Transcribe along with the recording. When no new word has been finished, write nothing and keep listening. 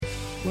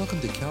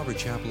Welcome to Calvary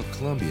Chapel of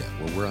Columbia,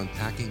 where we're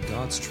unpacking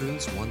God's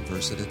truths one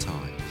verse at a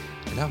time.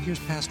 And now here's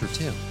Pastor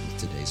Tim with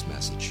today's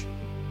message.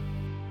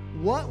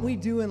 What we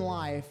do in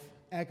life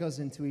echoes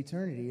into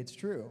eternity. It's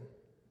true.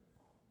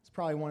 It's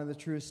probably one of the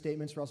truest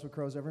statements Russell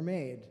Crowe's ever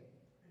made.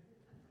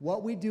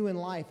 What we do in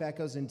life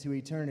echoes into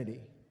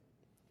eternity.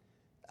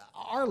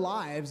 Our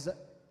lives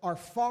are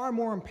far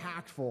more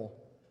impactful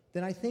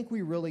than I think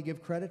we really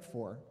give credit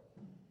for.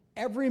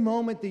 Every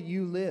moment that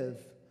you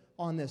live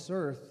on this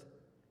earth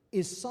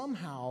is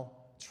somehow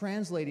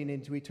translating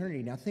into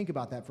eternity. Now think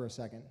about that for a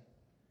second.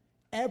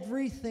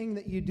 Everything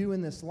that you do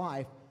in this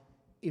life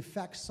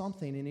affects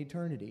something in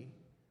eternity.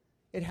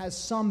 It has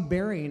some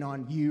bearing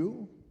on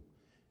you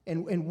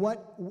and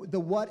what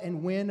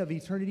and when of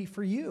eternity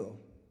for you.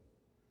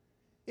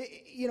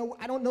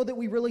 I don't know that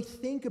we really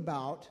think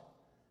about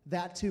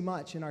that too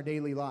much in our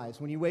daily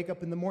lives. When you wake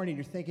up in the morning,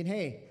 you're thinking,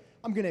 hey,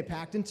 I'm going to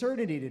impact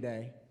eternity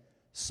today.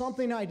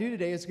 Something I do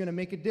today is going to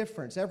make a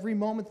difference. Every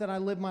moment that I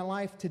live my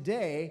life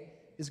today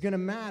is going to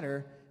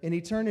matter in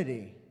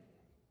eternity.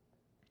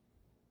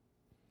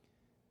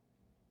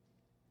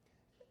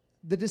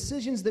 The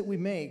decisions that we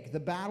make, the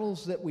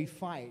battles that we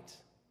fight,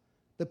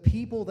 the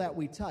people that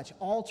we touch,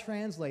 all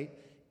translate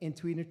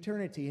into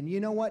eternity. And you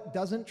know what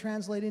doesn't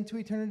translate into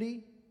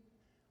eternity?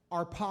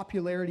 Our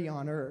popularity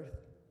on earth,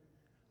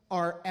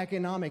 our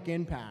economic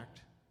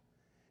impact.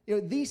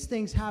 These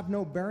things have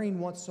no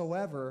bearing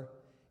whatsoever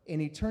in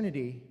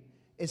eternity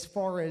as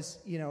far as,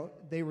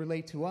 they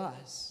relate to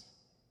us.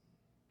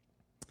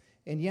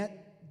 And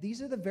yet,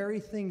 these are the very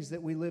things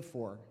that we live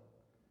for.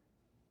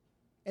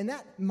 And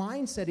that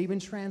mindset even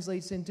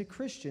translates into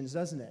Christians,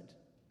 doesn't it?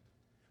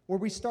 Where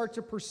we start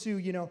to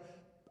pursue,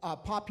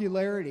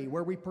 popularity,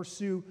 where we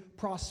pursue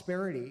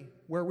prosperity,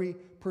 where we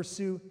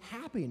pursue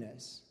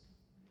happiness.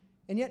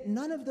 And yet,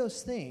 none of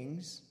those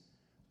things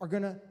are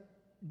going to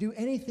do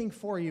anything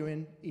for you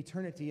in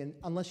eternity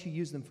unless you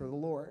use them for the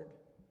Lord.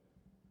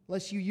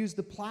 Unless you use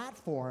the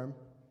platform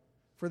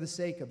for the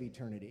sake of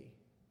eternity.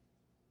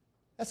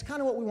 That's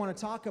kind of what we want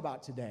to talk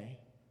about today.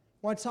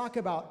 We want to talk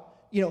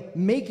about,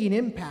 making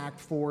impact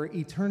for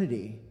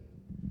eternity.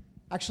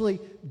 Actually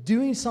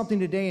doing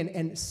something today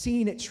and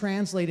seeing it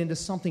translate into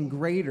something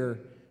greater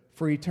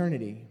for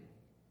eternity.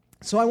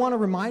 So I want to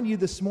remind you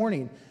this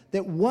morning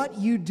that what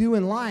you do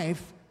in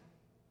life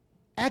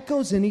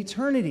echoes in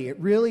eternity. It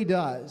really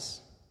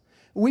does.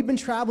 We've been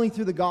traveling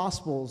through the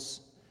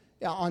Gospels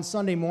on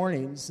Sunday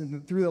mornings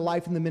and through the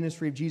life and the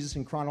ministry of Jesus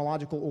in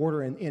chronological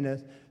order in a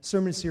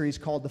sermon series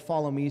called the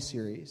Follow Me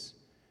series.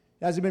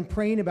 As I've been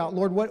praying about,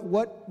 Lord,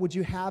 what would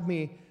you have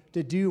me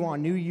to do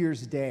on New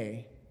Year's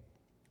Day?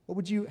 What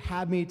would you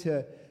have me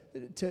to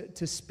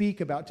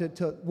speak about?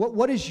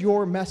 What is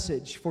your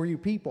message for you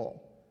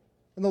people?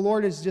 And the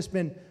Lord has just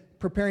been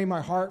preparing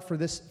my heart for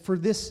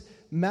this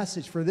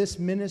message, for this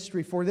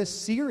ministry, for this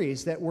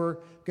series that we're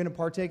going to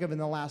partake of in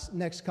the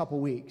next couple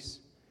weeks.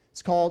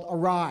 It's called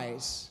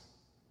Arise.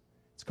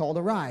 It's called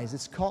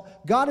Arise.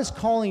 God is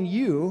calling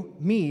you,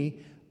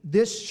 me,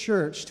 this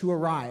church to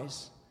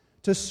arise,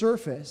 to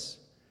surface,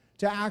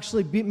 to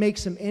actually make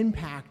some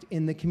impact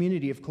in the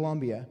community of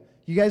Columbia.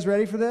 You guys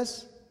ready for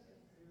this?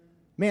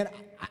 Man,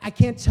 I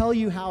can't tell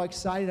you how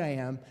excited I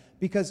am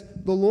because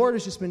the Lord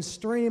has just been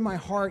stirring in my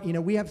heart.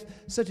 We have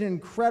such an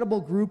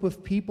incredible group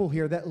of people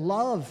here that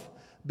love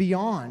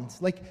beyond.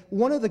 Like,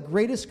 one of the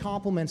greatest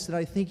compliments that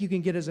I think you can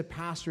get as a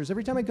pastor is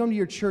every time I come to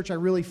your church, I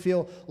really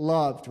feel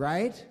loved,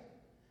 right?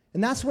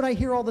 And that's what I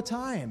hear all the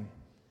time.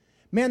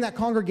 Man, that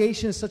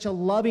congregation is such a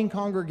loving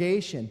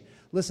congregation.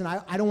 Listen,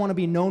 I don't want to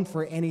be known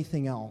for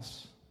anything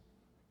else.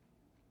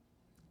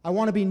 I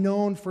want to be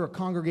known for a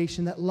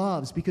congregation that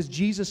loves, because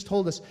Jesus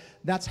told us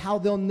that's how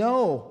they'll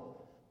know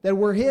that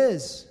we're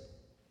His,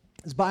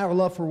 is by our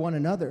love for one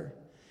another.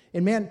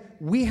 And man,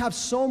 we have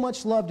so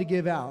much love to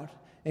give out,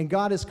 and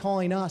God is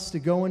calling us to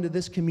go into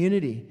this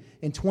community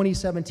in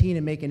 2017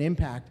 and make an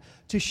impact,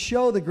 to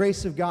show the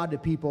grace of God to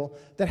people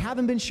that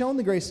haven't been shown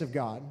the grace of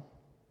God.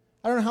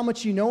 I don't know how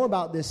much you know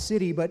about this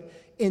city, but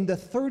in the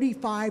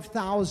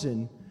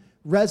 35,000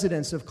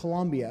 residents of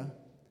Columbia,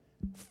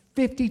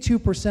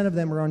 52% of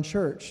them are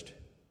unchurched.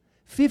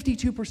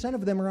 52%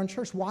 of them are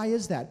unchurched. Why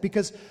is that?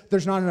 Because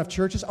there's not enough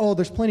churches? Oh,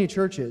 there's plenty of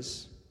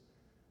churches.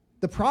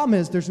 The problem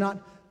is there's not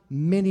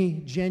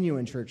many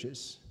genuine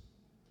churches.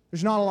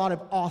 There's not a lot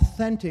of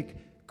authentic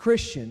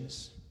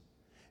Christians.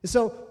 And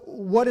so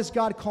what is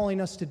God calling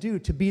us to do?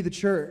 To be the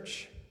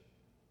church.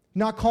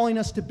 Not calling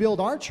us to build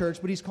our church,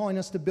 but He's calling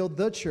us to build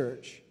the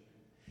church.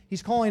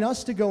 He's calling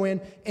us to go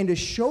in and to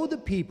show the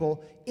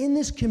people in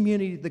this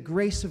community the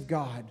grace of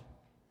God.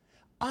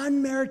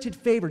 Unmerited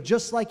favor,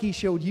 just like He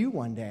showed you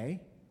one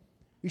day.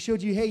 He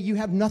showed you, hey, you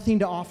have nothing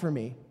to offer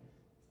me.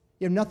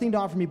 You have nothing to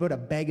offer me but a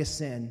bag of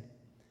sin.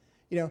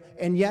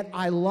 And yet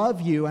I love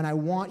you and I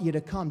want you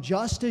to come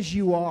just as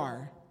you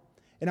are.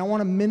 And I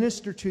want to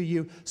minister to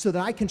you so that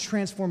I can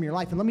transform your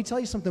life. And let me tell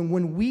you something,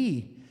 when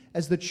we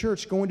as the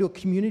church, go into a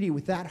community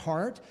with that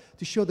heart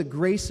to show the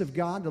grace of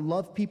God, to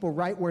love people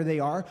right where they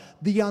are,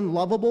 the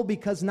unlovable,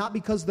 not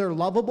because they're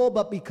lovable,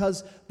 but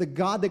because the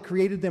God that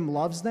created them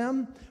loves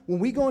them. When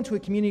we go into a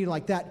community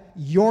like that,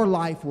 your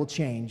life will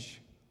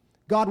change.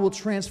 God will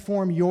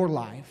transform your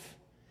life.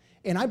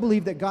 And I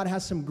believe that God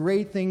has some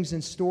great things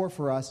in store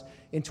for us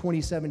in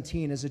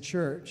 2017 as a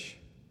church.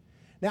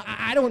 Now,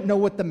 I don't know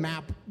what the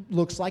map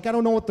looks like. I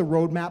don't know what the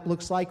roadmap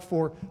looks like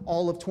for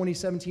all of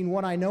 2017.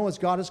 What I know is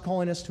God is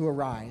calling us to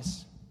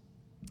arise.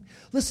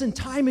 Listen,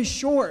 time is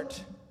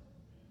short.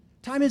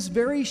 Time is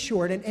very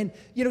short. And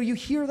you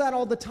hear that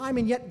all the time,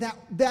 and yet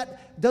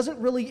that doesn't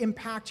really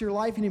impact your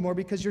life anymore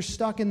because you're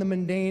stuck in the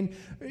mundane,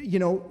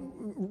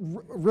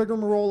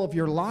 rigmarole of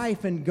your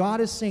life. And God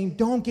is saying,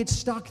 don't get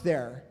stuck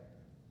there.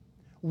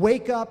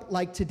 Wake up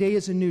like today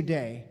is a new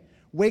day.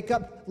 Wake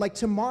up like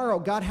tomorrow.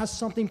 God has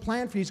something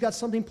planned for you. He's got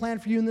something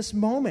planned for you in this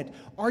moment.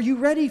 Are you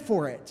ready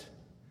for it?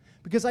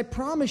 Because I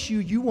promise you,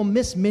 you will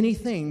miss many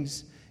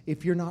things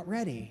if you're not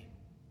ready.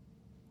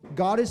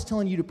 God is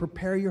telling you to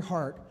prepare your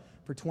heart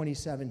for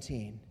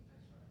 2017.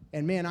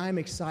 And man, I'm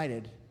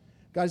excited.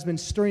 God has been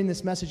stirring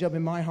this message up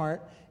in my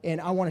heart, and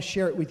I want to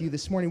share it with you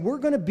this morning. We're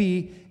going to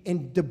be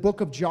in the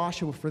book of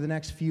Joshua for the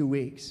next few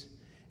weeks.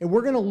 And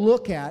we're going to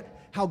look at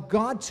how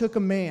God took a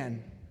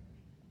man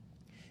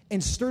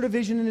and stirred a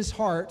vision in his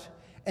heart,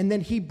 and then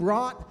he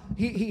brought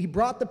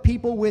the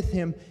people with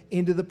him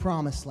into the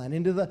promised land,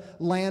 into the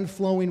land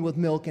flowing with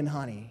milk and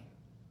honey.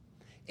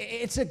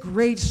 It's a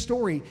great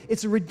story.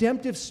 It's a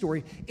redemptive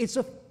story. It's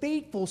a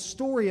faithful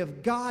story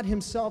of God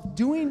himself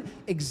doing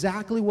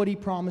exactly what he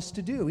promised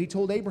to do. He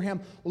told Abraham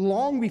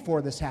long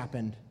before this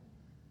happened.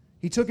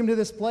 He took him to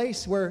this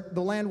place where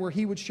the land where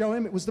he would show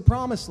him, it was the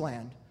promised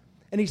land.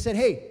 And he said,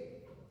 hey,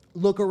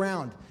 look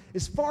around.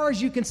 As far as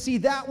you can see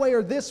that way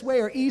or this way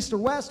or east or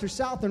west or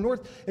south or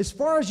north, as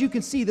far as you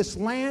can see this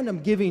land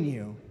I'm giving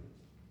you.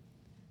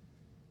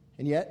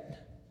 And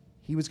yet,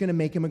 he was going to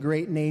make him a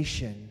great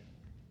nation.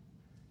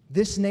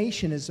 This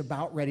nation is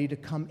about ready to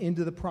come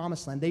into the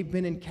promised land. They've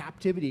been in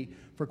captivity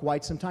for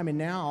quite some time, and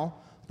now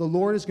the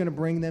Lord is going to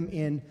bring them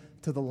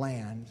into the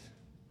land.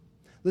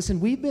 Listen,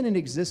 we've been in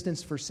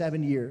existence for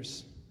 7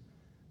 years.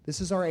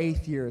 This is our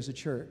 8th year as a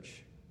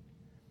church.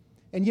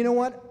 And you know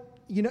what?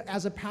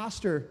 As a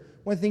pastor,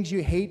 one of the things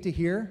you hate to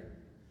hear,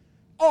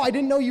 I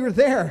didn't know you were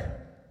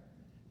there.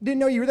 Didn't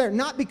know you were there.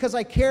 Not because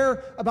I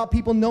care about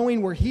people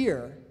knowing we're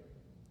here,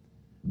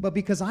 but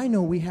because I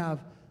know we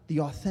have the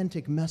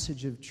authentic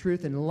message of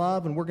truth and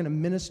love, and we're going to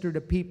minister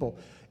to people.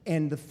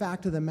 And the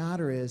fact of the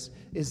matter is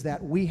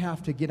that we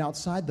have to get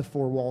outside the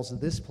four walls of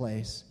this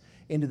place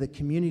into the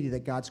community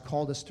that God's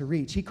called us to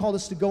reach. He called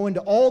us to go into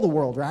all the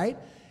world, right?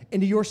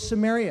 Into your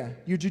Samaria,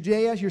 your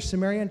Judea, your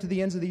Samaria, and to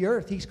the ends of the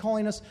earth. He's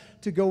calling us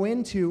to go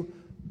into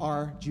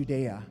our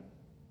Judea,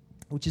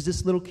 which is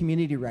this little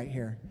community right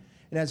here.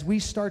 And as we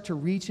start to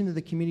reach into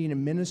the community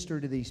and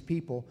minister to these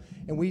people,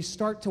 and we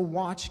start to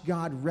watch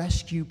God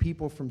rescue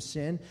people from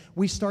sin,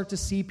 we start to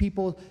see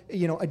people,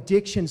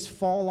 addictions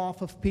fall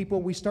off of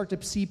people. We start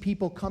to see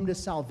people come to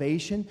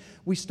salvation.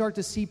 We start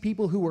to see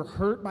people who were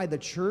hurt by the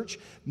church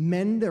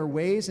mend their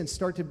ways and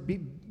start to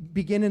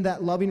begin in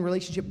that loving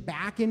relationship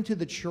back into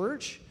the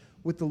church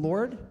with the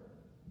Lord.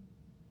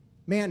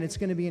 Man, it's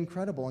going to be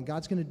incredible, and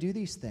God's going to do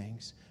these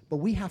things. But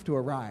we have to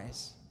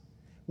arise.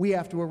 We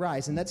have to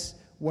arise, and that's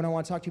what I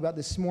want to talk to you about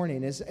this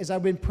morning. As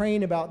I've been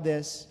praying about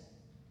this,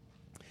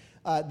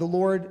 the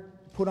Lord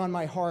put on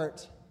my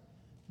heart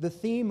the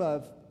theme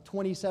of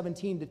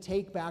 2017 to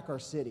take back our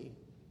city.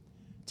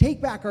 Take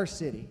back our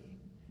city.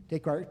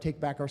 Take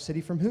back our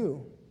city from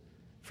who?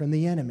 From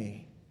the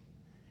enemy.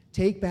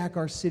 Take back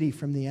our city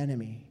from the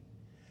enemy.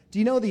 Do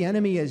you know the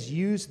enemy has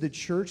used the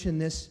church in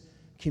this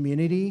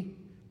community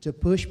to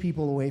push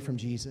people away from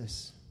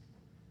Jesus?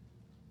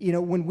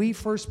 When we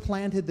first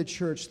planted the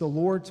church, the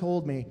Lord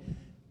told my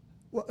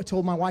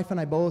wife and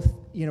I both,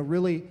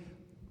 really,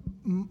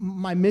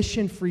 my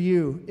mission for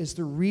you is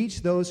to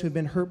reach those who have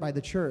been hurt by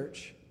the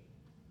church.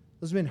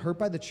 Those who have been hurt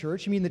by the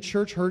church? You mean the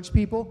church hurts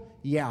people?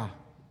 Yeah.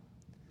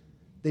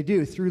 They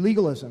do, through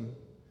legalism,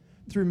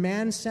 through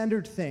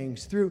man-centered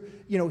things, through,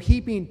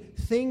 heaping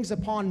things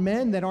upon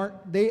men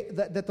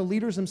that the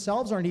leaders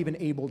themselves aren't even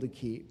able to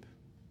keep.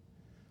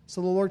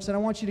 So the Lord said, I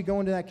want you to go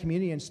into that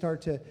community and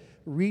start to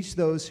reach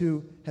those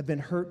who have been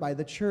hurt by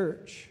the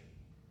church.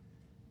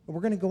 And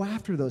we're going to go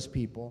after those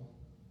people.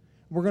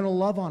 We're going to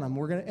love on them.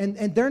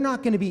 And they're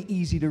not going to be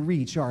easy to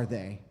reach, are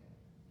they?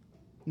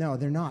 No,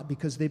 they're not,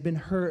 because they've been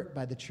hurt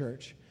by the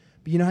church.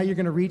 But you know how you're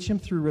going to reach them?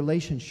 Through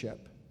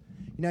relationship.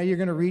 You know how you're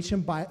going to reach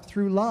them?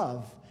 Through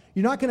love.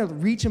 You're not going to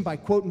reach them by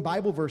quoting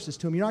Bible verses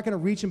to them. You're not going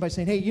to reach them by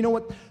saying, hey, you know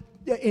what?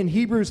 In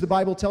Hebrews, the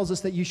Bible tells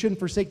us that you shouldn't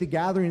forsake the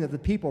gathering of the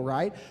people,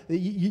 right?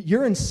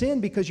 You're in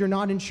sin because you're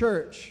not in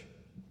church.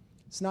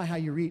 It's not how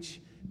you reach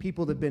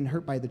people that have been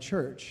hurt by the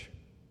church.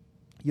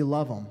 You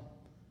love them.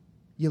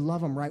 You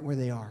love them right where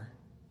they are.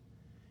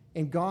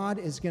 And God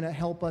is going to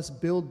help us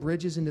build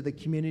bridges into the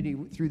community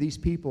through these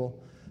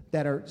people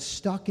that are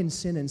stuck in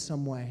sin in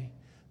some way,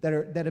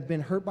 that have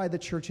been hurt by the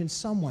church in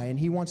some way, and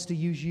He wants to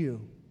use you.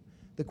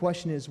 The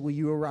question is, will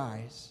you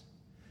arise?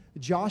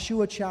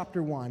 Joshua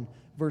chapter 1,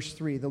 verse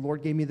 3, the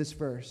Lord gave me this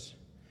verse.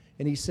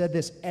 And he said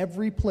this,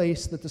 every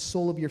place that the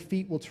sole of your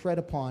feet will tread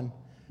upon,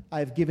 I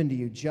have given to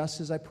you, just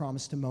as I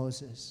promised to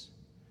Moses.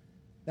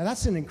 Now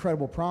that's an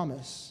incredible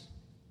promise.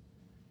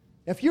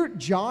 If you're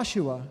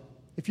Joshua,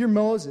 if you're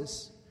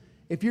Moses,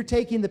 if you're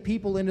taking the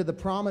people into the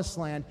promised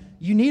land,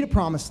 you need a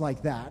promise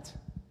like that.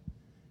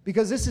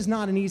 Because this is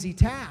not an easy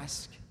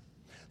task.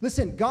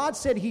 Listen, God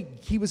said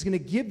he was going to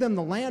give them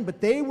the land,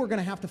 but they were going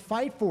to have to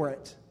fight for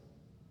it.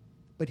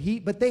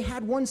 But they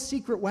had one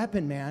secret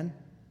weapon, man.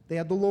 They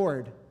had the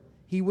Lord.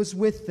 He was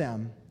with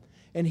them,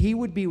 and he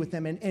would be with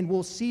them. And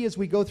we'll see as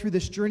we go through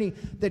this journey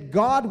that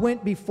God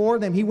went before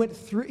them. He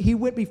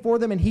went before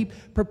them, and he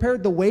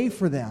prepared the way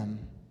for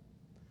them,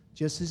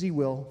 just as he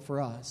will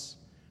for us.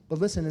 But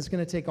listen, it's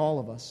going to take all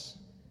of us.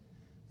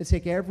 It's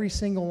take every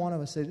single one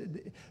of us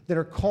that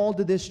are called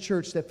to this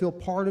church, that feel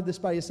part of this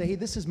body, to say, hey,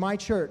 this is my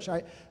church.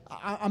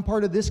 I'm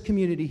part of this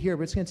community here,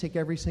 but it's going to take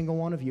every single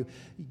one of you.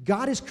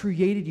 God has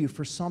created you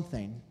for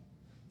something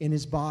in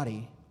his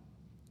body.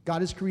 God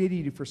has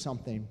created you for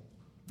something.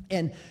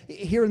 And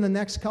here in the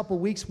next couple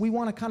weeks, we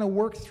want to kind of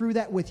work through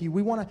that with you.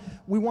 We want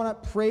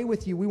to pray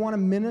with you. We want to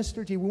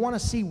minister to you. We want to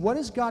see, what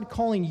is God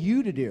calling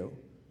you to do?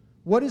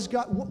 What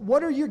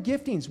are your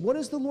giftings? What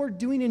is the Lord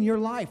doing in your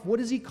life? What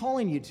is he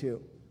calling you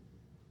to?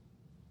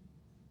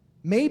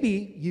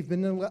 Maybe you've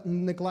been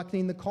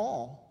neglecting the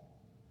call.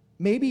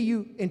 Maybe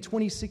in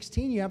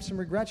 2016, you have some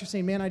regrets. You're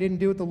saying, man, I didn't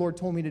do what the Lord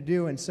told me to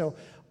do, and so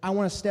I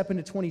want to step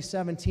into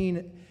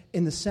 2017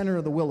 in the center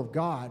of the will of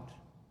God.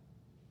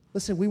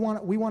 Listen, we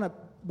want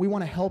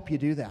to help you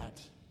do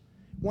that.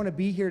 We want to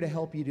be here to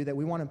help you do that.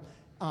 We want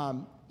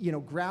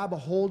to, grab a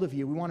hold of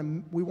you. We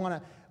want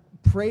to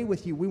pray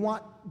with you. We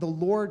want the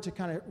Lord to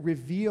kind of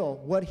reveal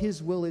what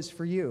his will is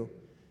for you.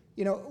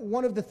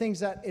 One of the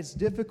things that is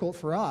difficult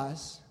for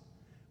us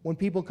when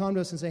people come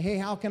to us and say, hey,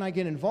 how can I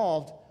get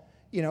involved?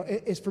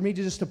 It's for me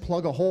to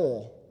plug a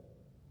hole.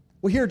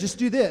 Well, here, just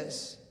do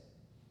this.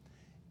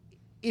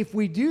 If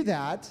we do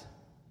that,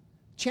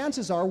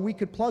 chances are we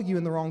could plug you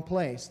in the wrong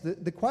place.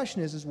 The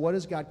question is what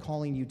is God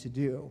calling you to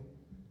do?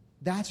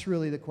 That's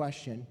really the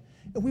question.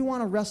 And we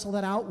want to wrestle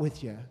that out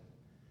with you.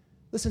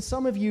 Listen,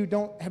 some of you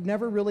have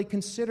never really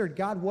considered,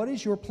 God, what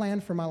is your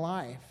plan for my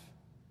life?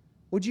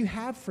 What do you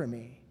have for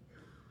me?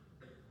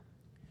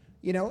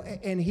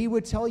 And he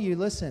would tell you,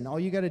 listen, all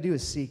you got to do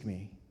is seek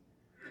me.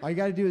 All you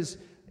got to do is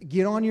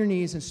get on your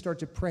knees and start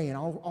to pray, and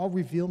I'll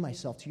reveal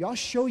myself to you. I'll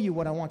show you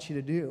what I want you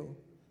to do.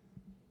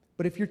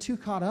 But if you're too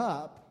caught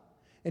up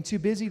and too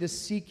busy to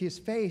seek his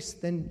face,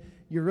 then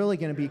you're really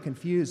going to be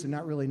confused and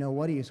not really know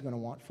what he is going to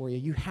want for you.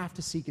 You have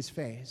to seek his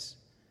face.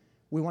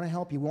 We want to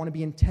help you. We want to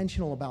be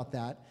intentional about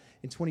that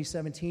in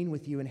 2017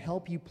 with you and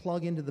help you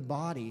plug into the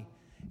body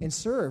and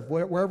serve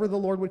wherever the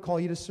Lord would call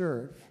you to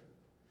serve.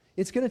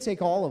 It's going to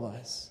take all of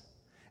us.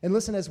 And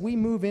listen, as we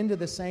move into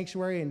the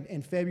sanctuary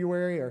in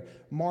February or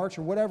March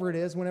or whatever it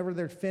is, whenever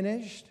they're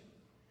finished,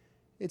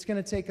 it's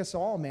going to take us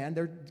all,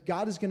 man.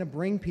 God is going to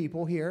bring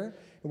people here,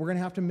 and we're going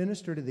to have to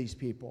minister to these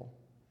people.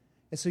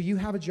 And so you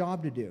have a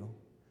job to do.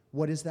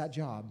 What is that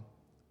job?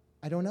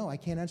 I don't know. I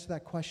can't answer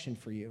that question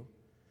for you.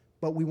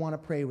 But we want to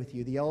pray with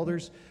you. The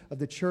elders of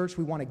the church,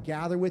 we want to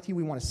gather with you.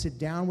 We want to sit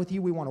down with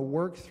you. We want to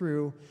work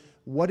through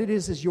what it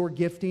is your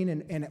gifting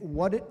and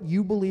what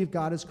you believe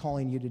God is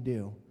calling you to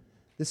do.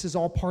 This is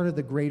all part of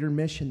the greater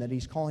mission that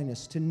he's calling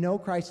us to know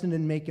Christ and to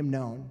make him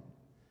known.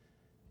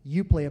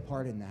 You play a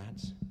part in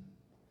that.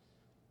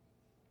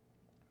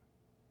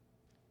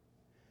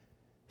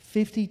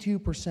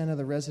 52% of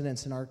the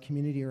residents in our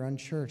community are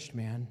unchurched,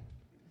 man.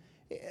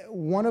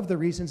 One of the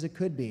reasons it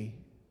could be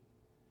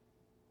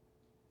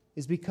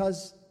is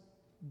because,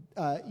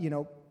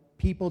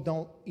 people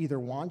don't either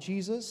want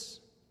Jesus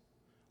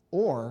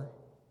or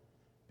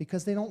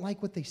because they don't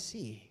like what they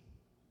see,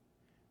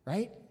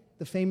 right?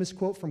 The famous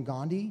quote from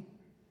Gandhi,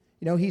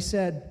 he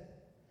said,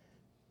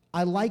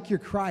 I like your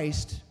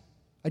Christ,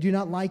 I do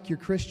not like your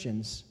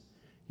Christians.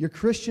 Your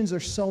Christians are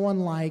so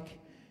unlike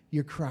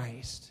your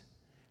Christ.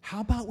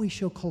 How about we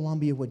show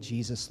Columbia what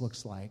Jesus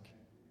looks like?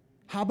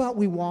 How about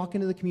we walk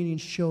into the community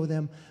and show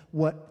them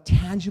what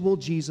tangible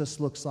Jesus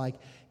looks like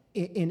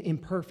in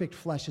imperfect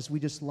flesh as we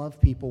just love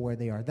people where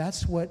they are.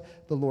 That's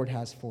what the Lord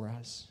has for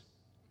us.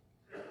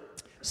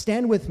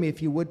 Stand with me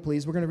if you would,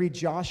 please. We're going to read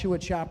Joshua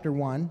chapter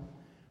 1.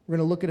 We're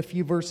going to look at a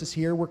few verses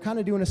here. We're kind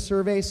of doing a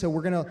survey, so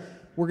we're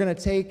going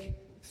to take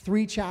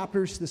 3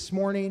 chapters this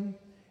morning,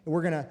 and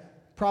we're going to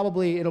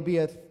it'll be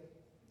a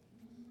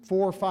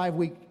 4 or 5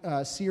 week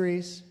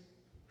series.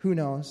 Who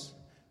knows?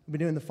 I've been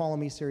doing the Follow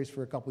Me series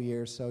for a couple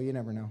years, so you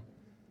never know.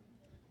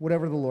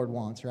 Whatever the Lord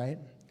wants, right?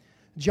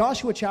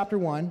 Joshua chapter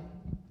 1,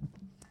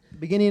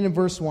 beginning in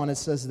verse 1, it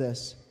says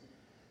this.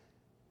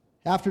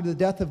 After the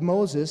death of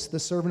Moses, the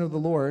servant of the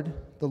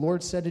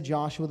Lord said to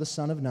Joshua the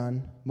son of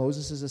Nun,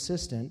 Moses'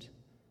 assistant,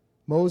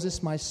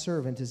 Moses, my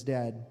servant, is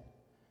dead.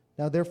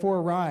 Now therefore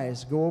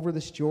arise, go over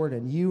this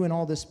Jordan, you and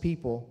all this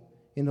people,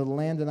 into the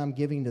land that I'm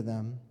giving to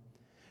them,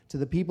 to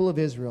the people of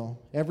Israel.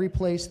 Every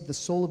place that the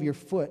sole of your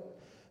foot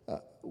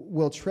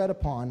will tread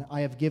upon,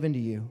 I have given to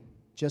you,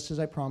 just as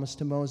I promised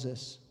to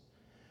Moses.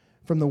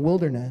 From the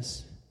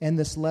wilderness and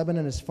this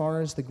Lebanon as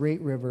far as the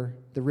great river,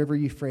 the river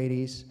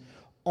Euphrates,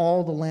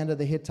 all the land of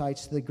the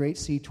Hittites to the great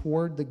sea,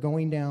 toward the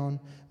going down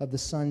of the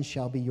sun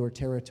shall be your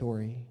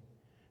territory.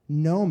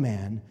 No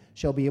man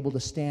shall be able to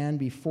stand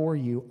before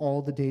you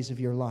all the days of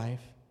your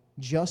life.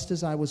 Just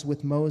as I was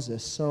with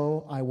Moses,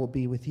 so I will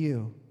be with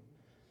you.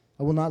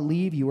 I will not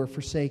leave you or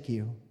forsake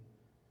you.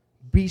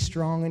 Be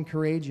strong and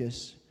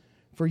courageous,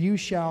 for you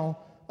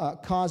shall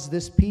cause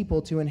this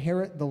people to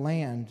inherit the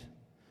land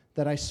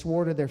that I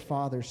swore to their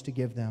fathers to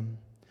give them.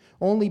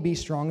 Only be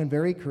strong and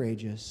very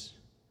courageous,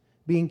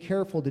 being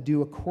careful to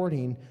do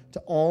according to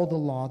all the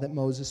law that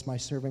Moses my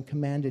servant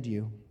commanded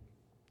you.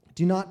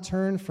 Do not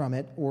turn from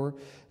it or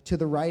to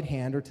the right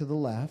hand or to the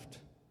left,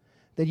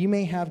 that you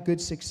may have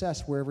good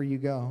success wherever you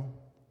go.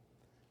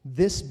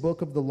 This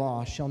book of the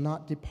law shall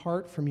not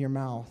depart from your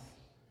mouth,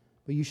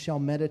 but you shall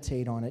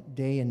meditate on it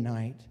day and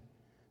night,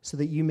 so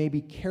that you may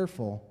be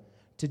careful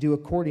to do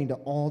according to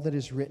all that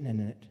is written in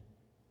it.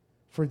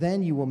 For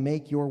then you will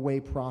make your way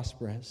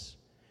prosperous,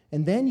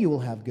 and then you will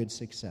have good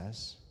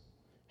success.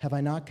 Have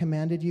I not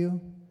commanded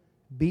you?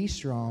 Be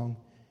strong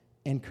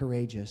and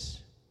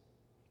courageous.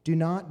 Do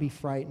not be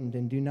frightened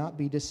and do not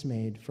be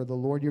dismayed, for the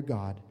Lord your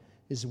God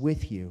is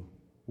with you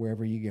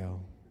wherever you go.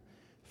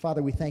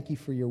 Father, we thank you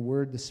for your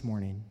word this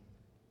morning,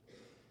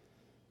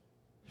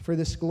 for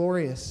this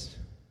glorious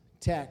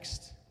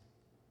text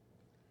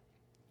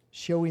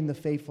showing the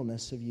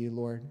faithfulness of you,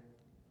 Lord.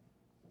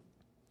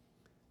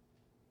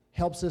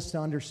 Helps us to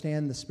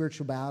understand the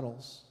spiritual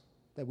battles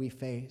that we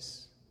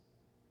face,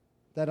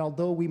 that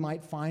although we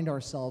might find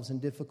ourselves in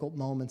difficult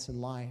moments in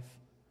life,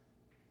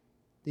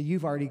 that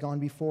you've already gone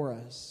before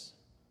us,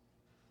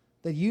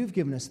 that you've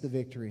given us the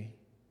victory.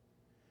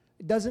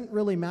 It doesn't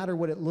really matter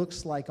what it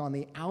looks like on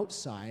the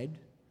outside.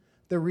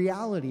 The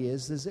reality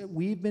is that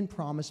we've been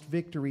promised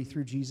victory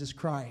through Jesus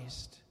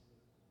Christ.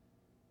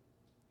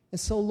 And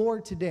so,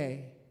 Lord,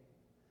 today,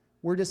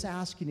 we're just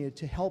asking you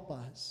to help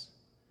us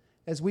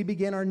as we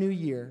begin our new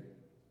year,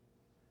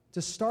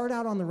 to start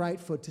out on the right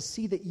foot, to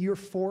see that you're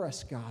for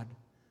us, God,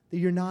 that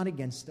you're not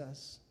against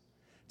us,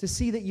 to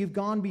see that you've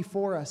gone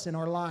before us in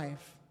our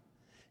life.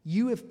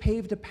 You have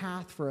paved a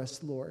path for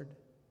us, Lord.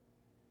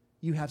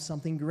 You have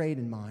something great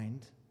in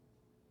mind.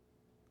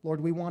 Lord,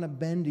 we want to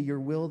bend to your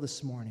will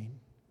this morning,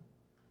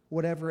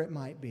 whatever it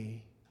might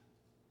be.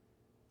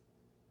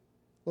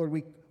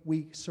 Lord,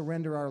 we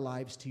surrender our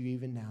lives to you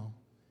even now.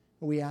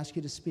 And we ask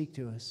you to speak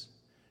to us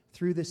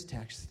through this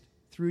text,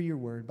 through your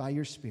word, by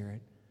your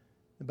Spirit,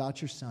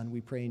 about your Son. We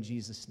pray in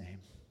Jesus' name.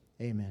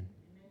 Amen.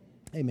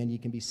 Amen. You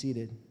can be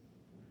seated.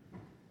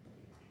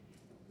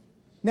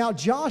 Now,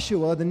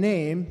 Joshua, the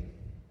name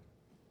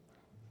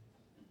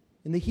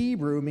in the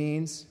Hebrew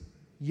means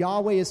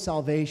Yahweh is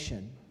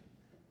salvation.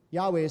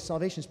 Yahweh is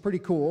salvation. It's pretty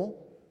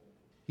cool.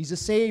 He's a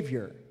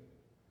Savior.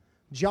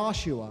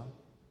 Joshua.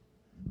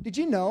 Did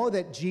you know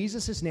that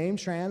Jesus' name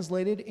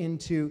translated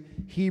into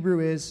Hebrew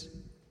is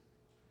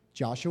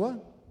Joshua?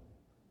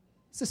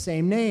 It's the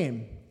same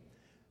name.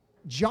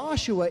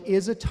 Joshua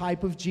is a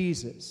type of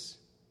Jesus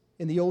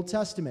in the Old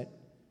Testament.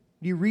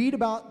 You read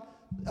about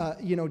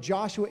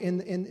Joshua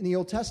in the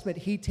Old Testament.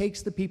 He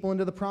takes the people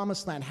into the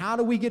Promised Land. How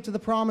do we get to the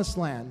Promised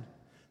Land?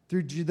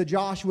 Through the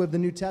Joshua of the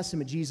New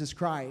Testament, Jesus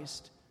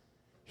Christ.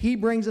 He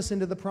brings us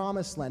into the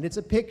Promised Land. It's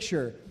a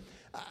picture.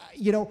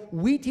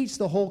 We teach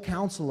the whole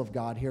counsel of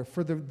God here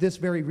for this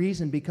very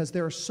reason, because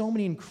there are so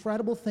many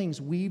incredible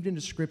things weaved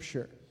into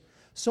Scripture.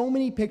 So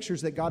many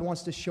pictures that God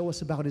wants to show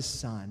us about His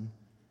Son.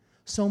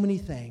 So many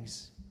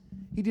things.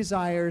 He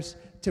desires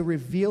to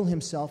reveal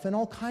Himself in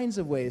all kinds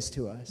of ways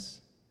to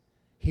us.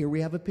 Here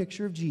we have a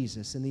picture of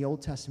Jesus in the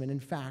Old Testament. In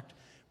fact,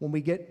 when we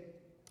get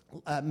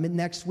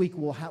next week,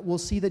 we'll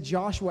see that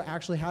Joshua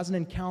actually has an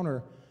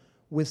encounter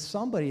with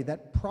somebody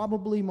that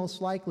probably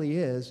most likely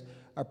is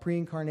a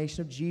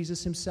pre-incarnation of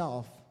Jesus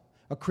Himself,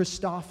 a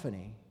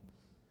Christophany.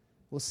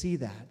 We'll see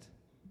that.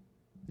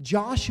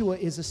 Joshua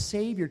is a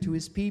Savior to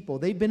his people.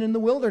 They've been in the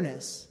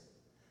wilderness.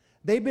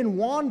 They've been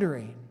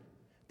wandering.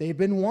 They've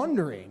been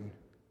wondering,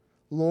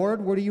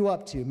 Lord, what are you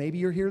up to? Maybe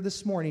you're here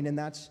this morning and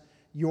that's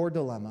your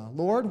dilemma.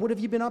 Lord, what have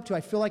you been up to?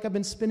 I feel like I've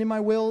been spinning my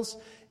wheels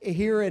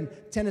here in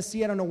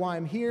Tennessee. I don't know why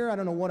I'm here. I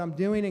don't know what I'm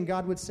doing. And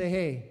God would say,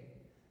 hey,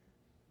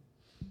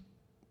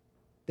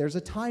 there's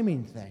a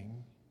timing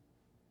thing.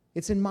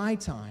 It's in my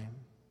time.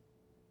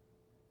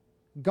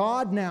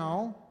 God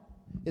now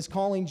is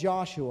calling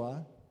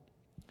Joshua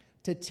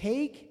to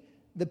take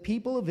the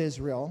people of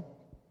Israel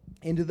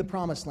into the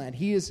Promised Land.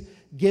 He is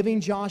giving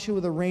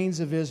Joshua the reins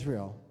of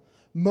Israel.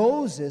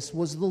 Moses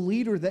was the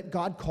leader that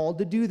God called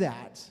to do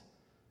that.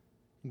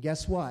 And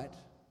guess what?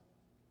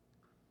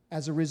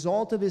 As a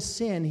result of his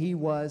sin, he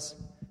was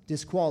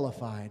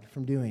disqualified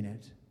from doing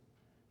it.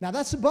 Now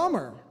that's a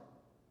bummer.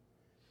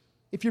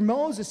 If you're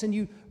Moses and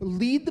you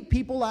lead the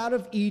people out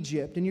of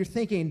Egypt and you're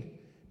thinking,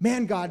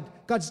 man,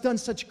 God's done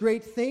such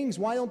great things.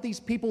 Why don't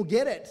these people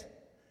get it?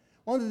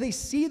 Why don't they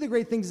see the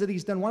great things that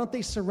He's done? Why don't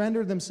they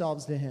surrender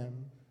themselves to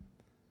Him?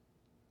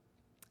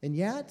 And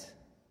yet,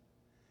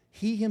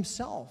 He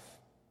himself,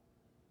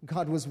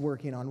 God was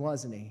working on,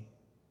 wasn't he?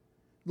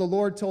 The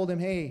Lord told him,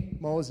 hey,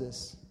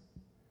 Moses,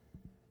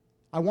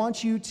 I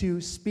want you to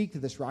speak to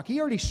this rock.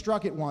 He already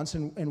struck it once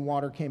and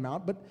water came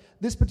out, but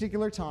this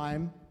particular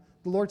time,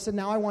 the Lord said,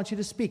 now I want you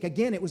to speak.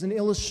 Again, it was an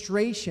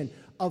illustration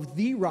of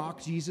the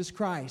rock, Jesus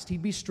Christ.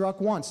 He'd be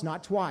struck once,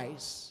 not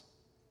twice.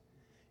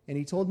 And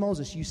he told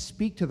Moses, you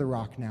speak to the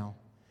rock now,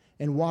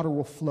 and water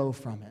will flow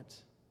from it.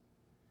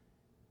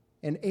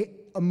 And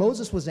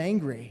Moses was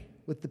angry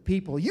with the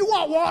people. You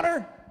want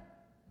water?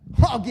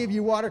 I'll give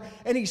you water.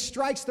 And he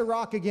strikes the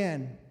rock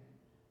again.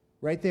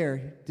 Right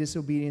there,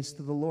 disobedience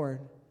to the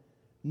Lord.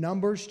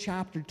 Numbers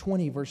chapter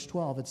 20, verse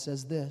 12, it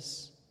says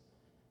this.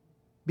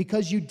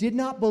 Because you did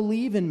not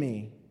believe in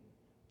me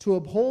to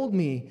uphold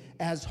me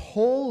as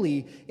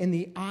holy in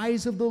the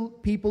eyes of the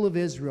people of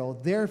Israel,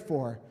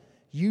 therefore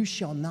you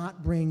shall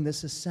not bring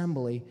this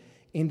assembly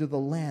into the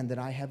land that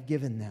I have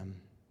given them.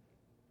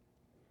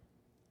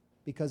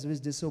 Because of his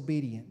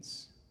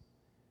disobedience,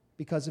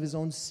 because of his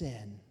own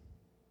sin.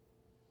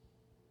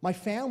 My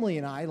family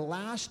and I,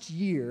 last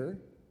year,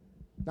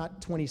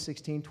 not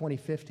 2016,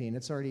 2015,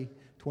 it's already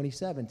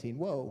 2017.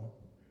 Whoa.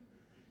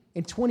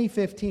 In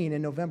 2015,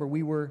 in November,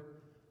 we were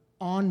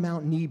on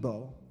Mount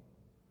Nebo,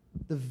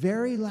 the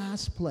very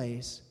last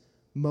place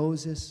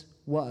Moses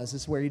was.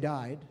 This is where he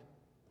died.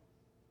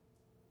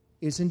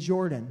 It's in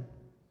Jordan,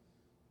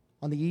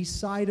 on the east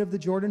side of the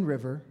Jordan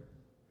River,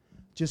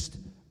 just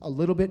a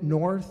little bit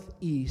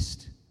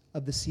northeast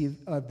of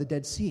the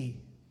Dead Sea.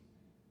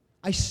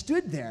 I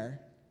stood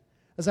there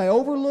as I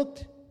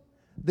overlooked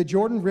the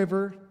Jordan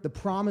River, the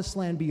promised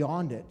land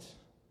beyond it,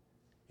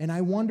 and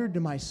I wondered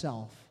to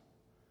myself,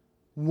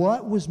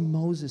 what was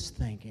Moses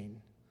thinking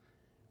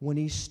when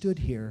he stood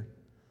here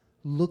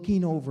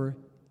looking over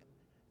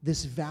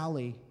this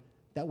valley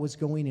that was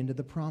going into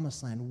the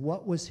promised land?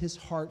 What was his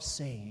heart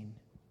saying?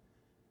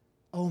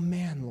 Oh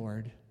man,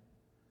 Lord,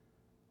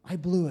 I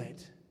blew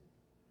it.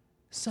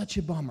 Such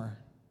a bummer.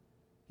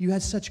 You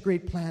had such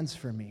great plans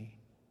for me.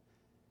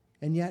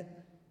 And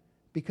yet,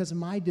 because of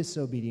my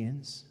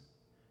disobedience,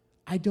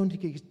 I don't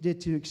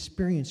get to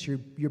experience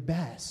your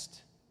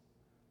best.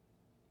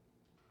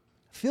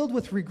 Filled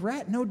with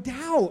regret, no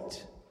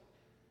doubt.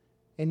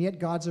 And yet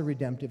God's a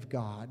redemptive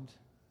God.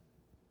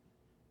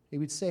 He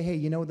would say, hey,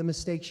 you know, the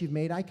mistakes you've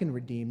made, I can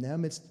redeem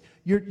them.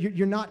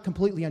 You're not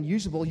completely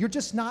unusable. You're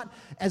just not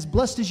as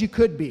blessed as you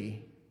could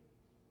be.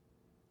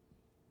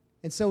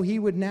 And so he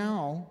would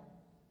now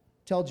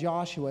tell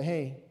Joshua,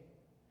 hey,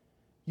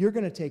 you're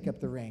going to take up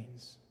the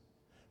reins.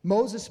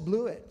 Moses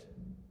blew it.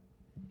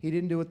 He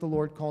didn't do what the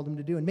Lord called him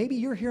to do. And maybe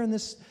you're hearing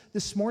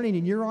this morning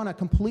and you're on a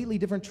completely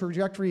different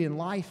trajectory in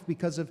life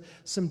because of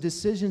some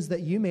decisions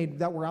that you made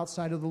that were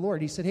outside of the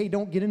Lord. He said, hey,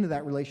 don't get into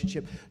that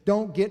relationship.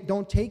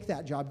 Don't take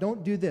that job.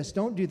 Don't do this.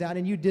 Don't do that.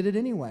 And you did it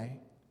anyway.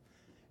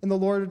 And the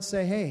Lord would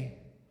say, hey,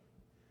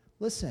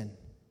 listen,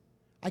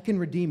 I can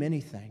redeem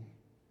anything.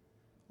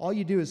 All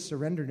you do is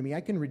surrender to me.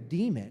 I can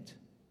redeem it.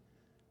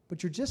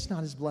 But you're just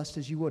not as blessed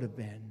as you would have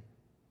been.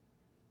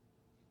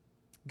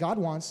 God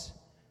wants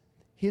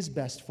his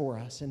best for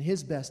us, and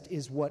his best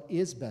is what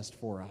is best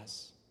for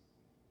us.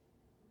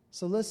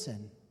 So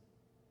listen,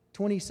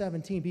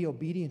 2017, be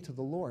obedient to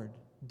the Lord.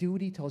 Do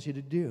what he tells you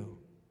to do.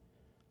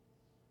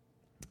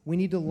 We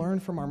need to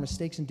learn from our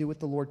mistakes and do what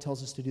the Lord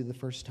tells us to do the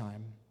first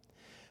time.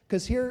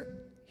 Because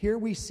here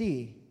we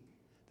see,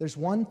 there's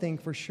one thing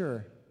for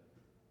sure.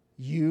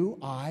 You,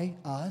 I,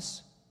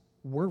 us,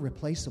 we're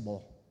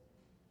replaceable.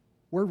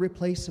 We're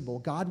replaceable.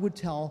 God would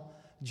tell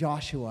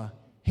Joshua,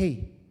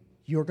 hey,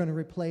 you're going to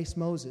replace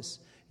Moses.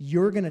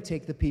 You're going to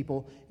take the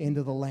people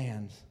into the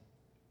land.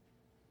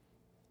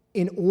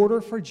 In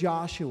order for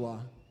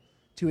Joshua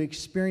to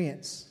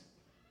experience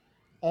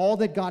all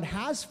that God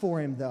has for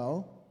him,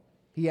 though,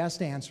 he has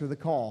to answer the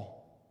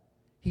call.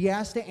 He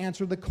has to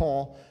answer the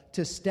call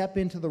to step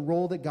into the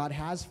role that God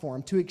has for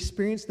him, to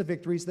experience the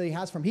victories that he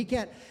has for him. He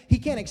can't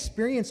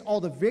experience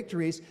all the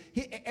victories,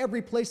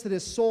 every place that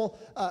his sole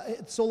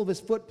of his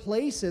foot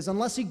places,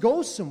 unless he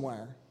goes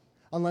somewhere,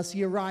 unless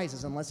he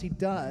arises, unless he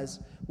does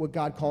what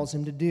God calls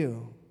him to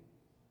do.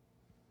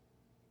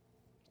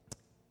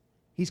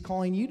 He's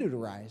calling you to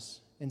arise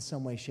in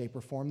some way, shape,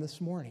 or form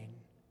this morning.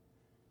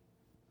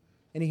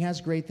 And he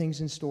has great things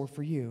in store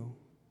for you.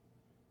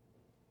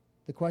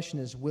 The question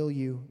is, will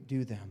you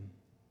do them?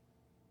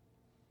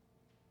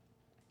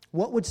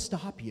 What would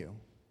stop you?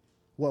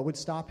 What would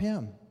stop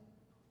him?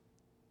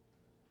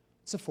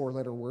 It's a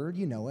 4-letter word,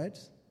 you know it.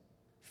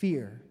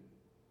 Fear.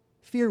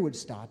 Fear would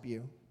stop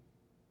you.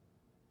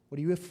 What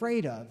are you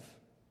afraid of?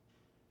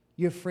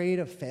 You afraid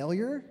of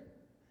failure?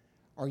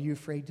 Are you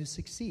afraid to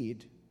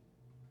succeed?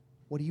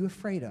 What are you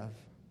afraid of?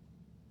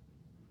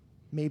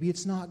 Maybe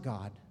it's not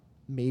God.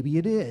 Maybe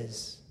it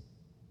is.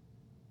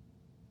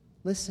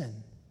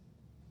 Listen,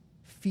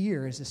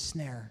 fear is a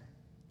snare.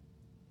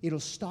 It'll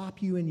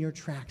stop you in your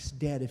tracks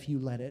dead if you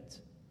let it.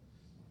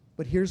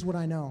 But here's what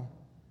I know,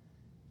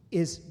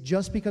 is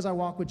just because I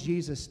walk with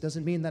Jesus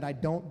doesn't mean that I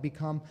don't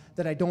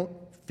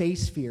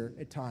face fear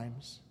at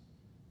times.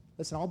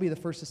 Listen, I'll be the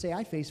first to say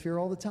I face fear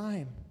all the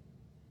time.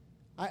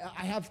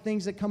 I have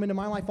things that come into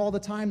my life all the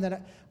time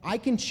that I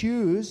can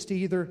choose to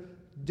either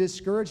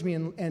discourage me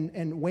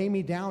and weigh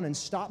me down and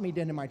stop me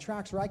dead in my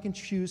tracks, or I can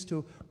choose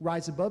to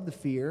rise above the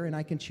fear and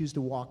I can choose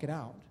to walk it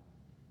out.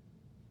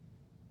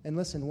 And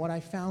listen, what I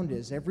found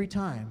is every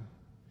time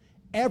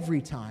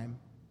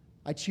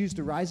I choose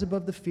to rise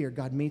above the fear,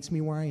 God meets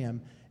me where I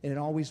am, and it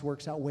always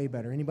works out way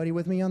better. Anybody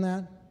with me on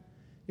that?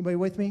 Anybody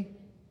with me?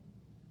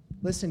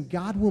 Listen,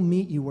 God will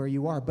meet you where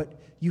you are, but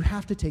you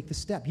have to take the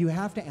step. You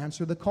have to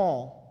answer the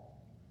call.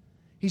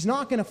 He's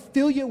not going to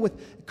fill you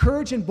with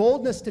courage and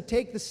boldness to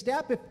take the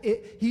step.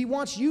 He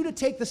wants you to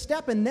take the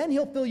step, and then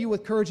he'll fill you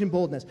with courage and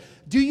boldness.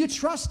 Do you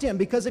trust him?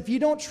 Because if you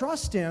don't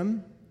trust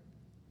him,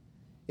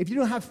 if you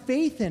don't have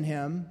faith in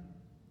him,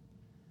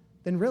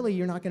 then really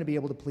you're not going to be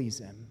able to please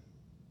him.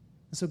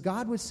 And so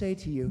God would say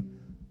to you,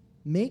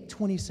 make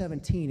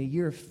 2017 a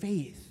year of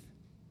faith.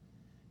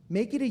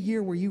 Make it a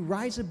year where you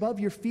rise above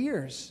your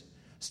fears.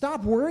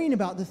 Stop worrying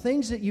about the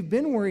things that you've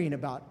been worrying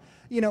about.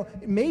 You know,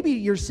 maybe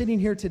you're sitting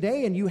here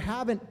today and you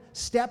haven't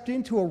stepped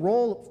into a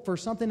role for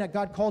something that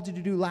God called you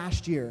to do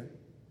last year.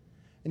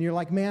 And you're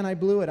like, man, I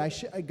blew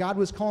it. God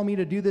was calling me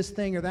to do this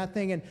thing or that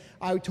thing, and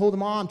I told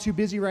him, I'm too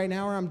busy right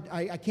now, or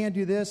I can't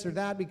do this or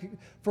that,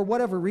 for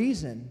whatever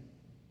reason.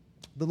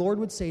 The Lord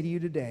would say to you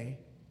today,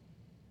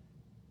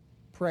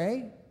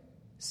 pray,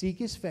 seek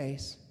his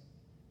face,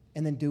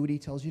 and then do what he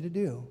tells you to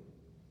do.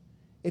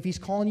 If he's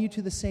calling you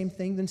to the same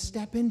thing, then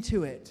step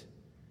into it.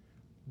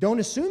 Don't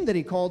assume that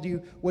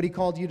what he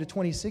called you to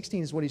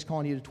 2016 is what he's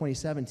calling you to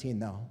 2017,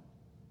 though.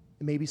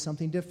 It may be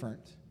something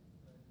different.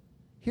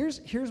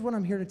 Here's what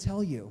I'm here to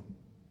tell you,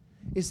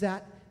 is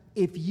that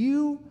if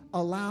you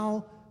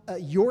allow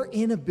your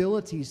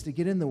inabilities to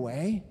get in the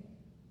way,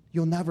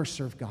 you'll never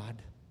serve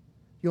God.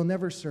 You'll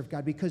never serve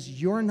God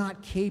because you're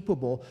not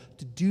capable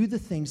to do the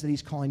things that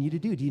he's calling you to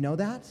do. Do you know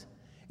that?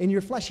 In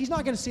your flesh, he's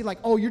not going to say like,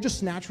 oh, you're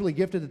just naturally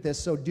gifted at this,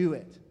 so do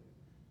it.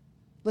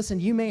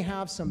 Listen, you may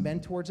have some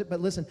bent towards it, but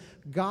listen,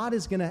 God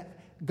is going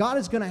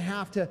to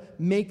have to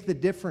make the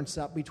difference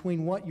up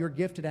between what you're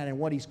gifted at and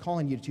what he's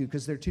calling you to,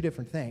 because they're two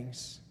different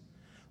things.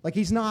 Like,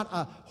 he's not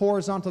a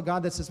horizontal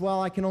God that says,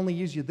 well, I can only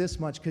use you this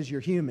much because you're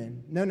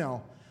human.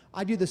 No.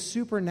 I do the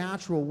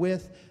supernatural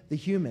with the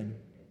human.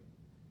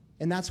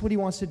 And that's what he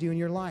wants to do in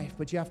your life,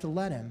 but you have to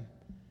let him.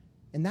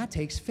 And that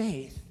takes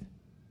faith.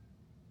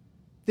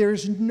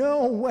 There's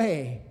no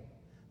way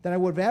that I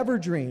would have ever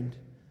dreamed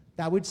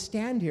that I would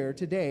stand here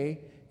today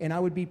and I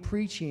would be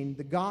preaching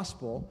the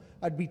gospel.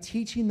 I'd be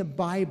teaching the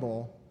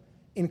Bible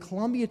in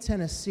Columbia,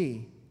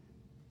 Tennessee.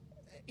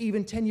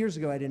 Even 10 years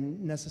ago, I didn't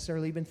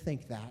necessarily even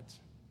think that.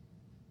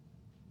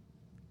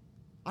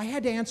 I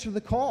had to answer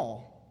the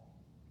call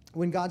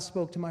when God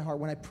spoke to my heart,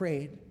 when I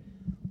prayed,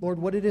 Lord,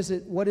 what is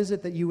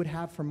it that you would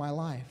have for my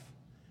life?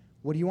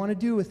 What do you want to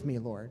do with me,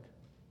 Lord?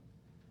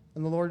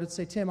 And the Lord would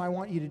say, Tim, I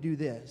want you to do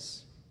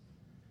this.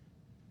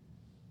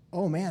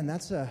 Oh, man,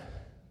 that's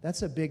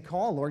a big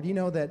call, Lord. You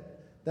know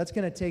that's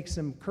going to take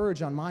some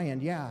courage on my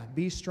end. Yeah,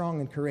 be strong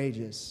and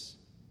courageous.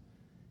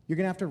 You're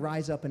going to have to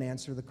rise up and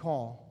answer the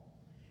call.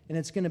 And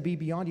it's going to be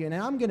beyond you. And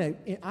I'm going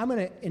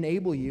to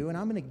enable you, and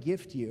I'm going to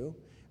gift you,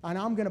 and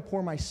I'm going to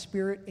pour my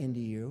spirit into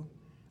you.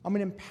 I'm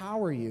going to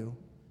empower you,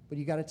 but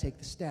you got to take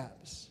the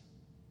steps.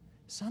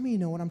 Some of you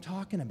know what I'm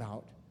talking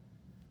about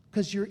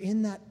because you're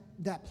in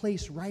that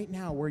place right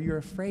now where you're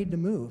afraid to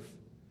move.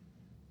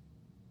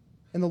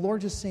 And the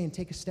Lord just saying,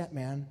 take a step,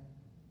 man.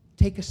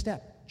 Take a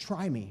step.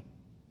 Try me.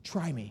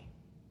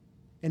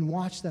 And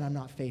watch that I'm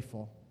not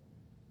faithful.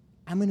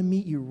 I'm going to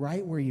meet you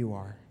right where you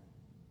are.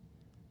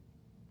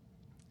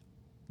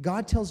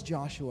 God tells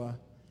Joshua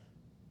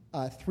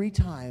 3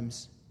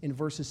 times in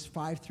verses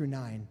 5 through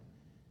 9,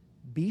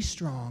 be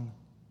strong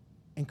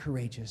and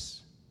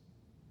courageous.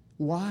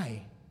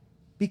 Why?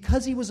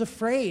 Because he was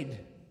afraid.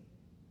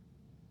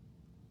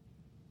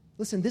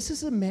 Listen, this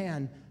is a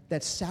man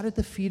that sat at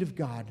the feet of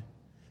God,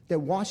 that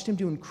watched him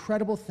do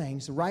incredible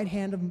things, the right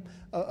hand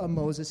of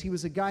Moses. He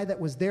was a guy that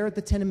was there at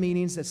the tent of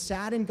meetings, that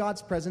sat in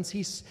God's presence.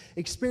 He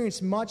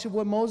experienced much of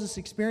what Moses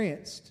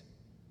experienced.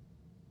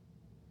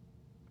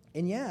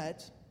 And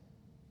yet,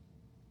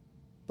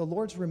 the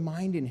Lord's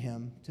reminding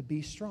him to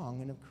be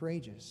strong and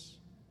courageous.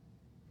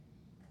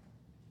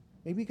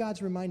 Maybe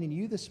God's reminding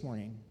you this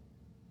morning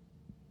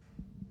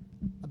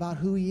about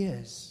who he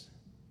is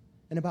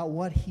and about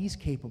what he's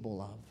capable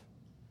of.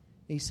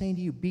 And he's saying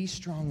to you, be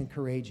strong and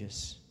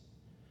courageous.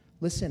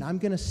 Listen, I'm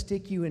going to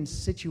stick you in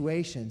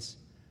situations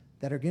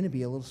that are going to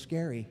be a little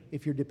scary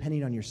if you're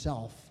depending on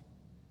yourself.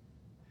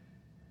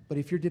 But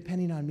if you're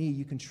depending on me,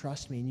 you can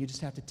trust me, and you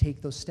just have to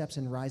take those steps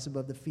and rise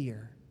above the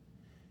fear.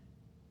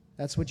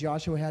 That's what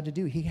Joshua had to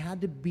do. He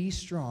had to be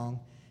strong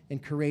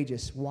and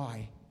courageous.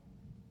 Why?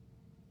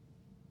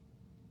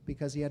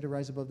 Because he had to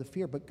rise above the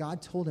fear. But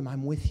God told him,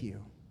 I'm with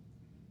you.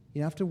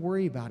 You don't have to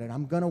worry about it.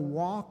 I'm going to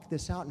walk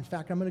this out. In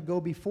fact, I'm going to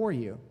go before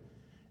you.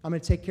 I'm going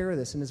to take care of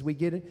this. And as we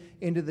get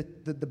into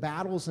the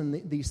battles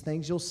and these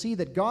things, you'll see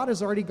that God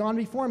has already gone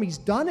before him. He's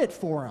done it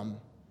for him.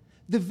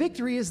 The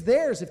victory is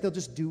theirs if they'll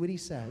just do what he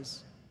says.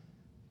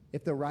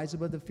 If they'll rise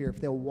above the fear, if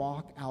they'll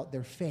walk out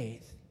their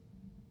faith.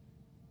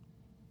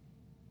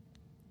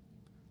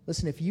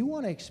 Listen, if you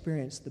want to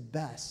experience the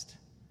best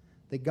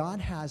that God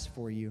has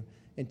for you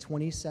in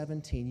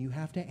 2017, you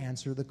have to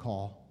answer the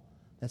call.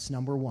 That's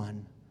number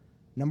one.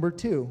 Number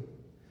two,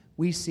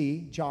 we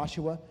see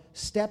Joshua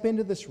step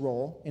into this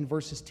role in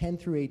verses 10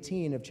 through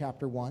 18 of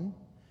chapter 1,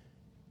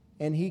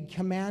 and he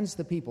commands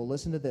the people.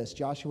 Listen to this,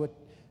 Joshua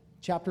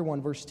chapter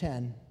 1, verse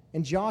 10.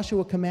 And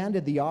Joshua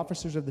commanded the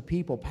officers of the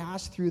people,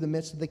 pass through the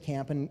midst of the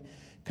camp and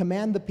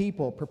command the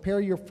people, prepare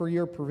your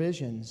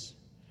provisions.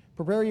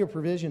 Prepare your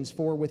provisions,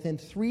 for within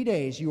 3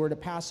 days you are to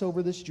pass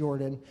over this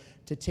Jordan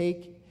to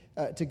take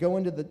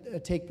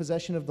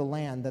possession of the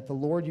land that the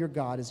Lord your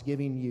God is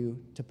giving you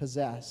to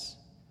possess.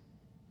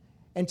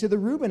 And to the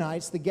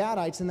Reubenites, the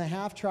Gadites, and the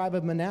half-tribe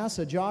of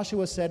Manasseh,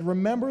 Joshua said,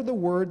 remember the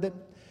word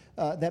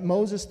that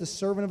Moses, the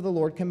servant of the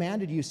Lord,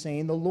 commanded you,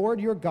 saying, the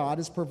Lord your God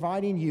is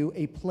providing you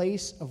a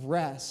place of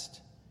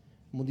rest.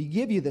 Will he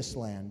give you this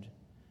land?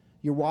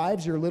 Your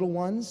wives, your little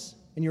ones,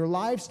 and your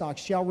livestock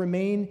shall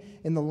remain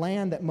in the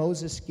land that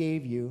Moses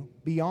gave you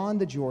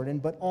beyond the Jordan,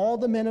 but all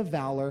the men of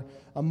valor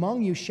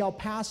among you shall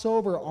pass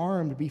over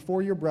armed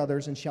before your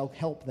brothers and shall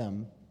help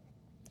them,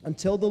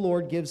 until the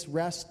Lord gives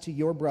rest to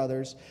your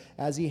brothers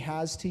as he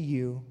has to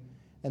you,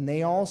 and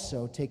they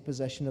also take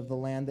possession of the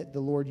land that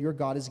the Lord your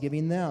God is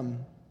giving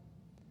them.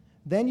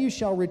 Then you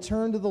shall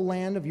return to the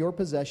land of your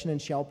possession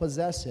and shall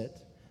possess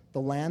it,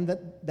 the land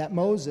that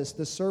Moses,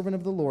 the servant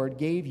of the Lord,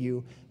 gave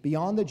you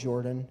beyond the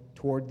Jordan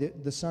toward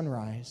the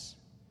sunrise.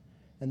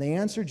 And they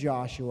answered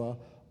Joshua,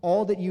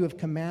 all that you have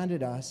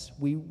commanded us,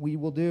 we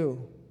will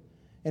do.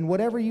 And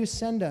wherever you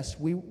send us,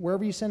 we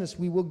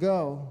will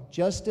go.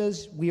 Just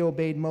as we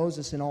obeyed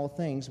Moses in all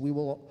things, we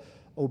will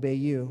obey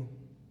you.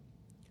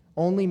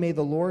 Only may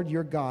the Lord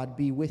your God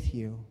be with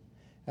you,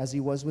 as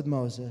he was with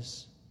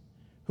Moses.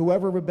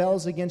 Whoever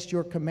rebels against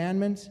your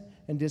commandment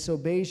and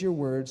disobeys your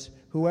words,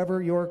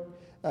 whoever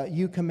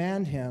you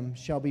command him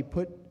shall be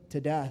put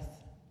to death.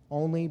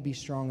 Only be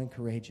strong and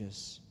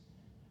courageous.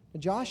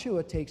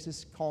 Joshua takes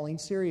this calling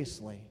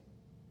seriously.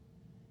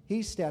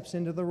 He steps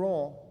into the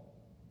role.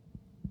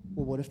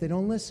 Well, what if they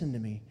don't listen to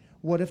me?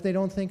 What if they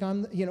don't think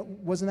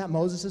wasn't that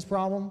Moses'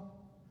 problem?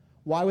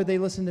 Why would they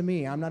listen to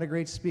me? I'm not a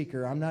great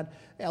speaker. I'm not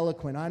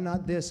eloquent. I'm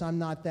not this. I'm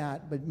not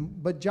that.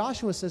 But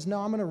Joshua says, no,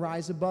 I'm going to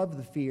rise above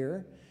the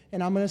fear,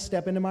 and I'm going to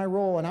step into my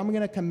role, and I'm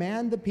going to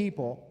command the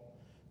people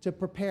to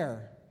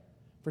prepare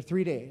for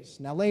 3 days.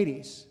 Now,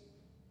 ladies,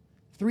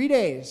 3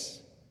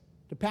 days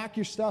to pack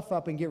your stuff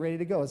up and get ready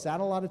to go. Is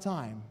that a lot of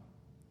time?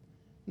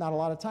 Not a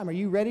lot of time. Are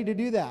you ready to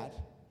do that?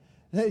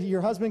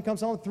 Your husband comes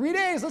home, 3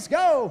 days, let's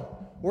go.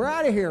 We're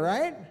out of here,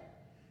 right?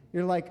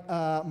 You're like,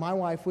 my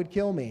wife would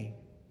kill me.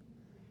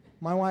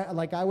 My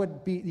wife, I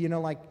would be,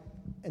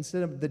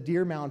 instead of the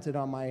deer mounted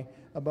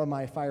above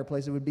my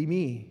fireplace, it would be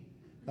me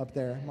up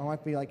there. My wife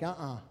would be like,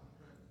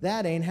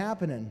 that ain't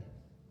happening.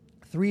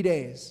 3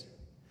 days.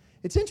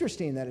 It's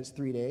interesting that it's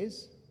 3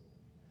 days.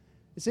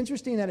 It's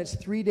interesting that it's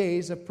 3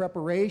 days of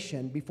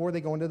preparation before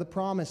they go into the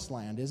promised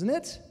land, isn't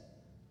it?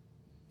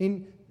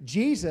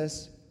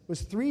 Jesus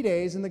was 3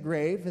 days in the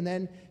grave, and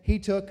then he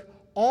took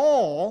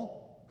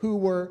all who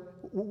were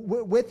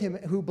with him,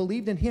 who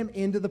believed in him,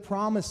 into the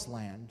promised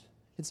land.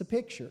 It's a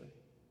picture.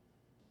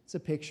 It's a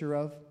picture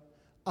of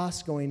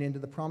us going into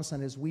the promised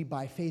land as we,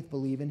 by faith,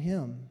 believe in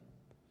him.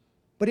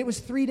 But it was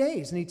 3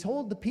 days, and he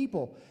told the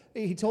people,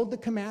 he told the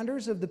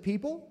commanders of the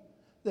people,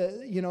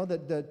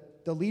 the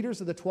leaders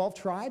of the 12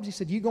 tribes, he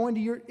said, you go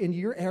into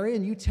your area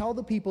and you tell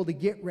the people to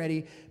get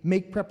ready,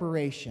 make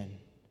preparation.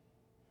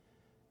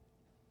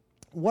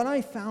 What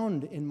I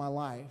found in my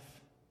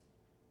life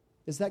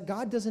is that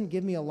God doesn't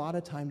give me a lot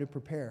of time to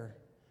prepare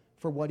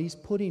for what he's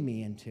putting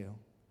me into.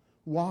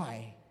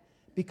 Why?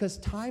 Because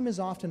time is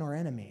often our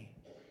enemy.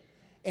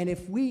 And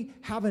if we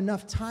have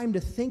enough time to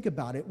think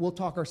about it, we'll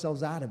talk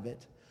ourselves out of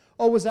it.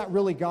 Oh, was that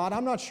really God?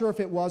 I'm not sure if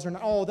it was or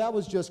not. Oh, that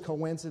was just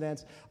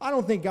coincidence. I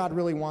don't think God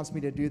really wants me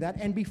to do that.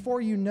 And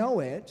before you know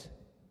it,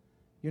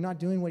 you're not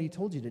doing what he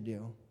told you to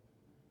do.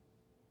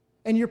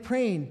 And you're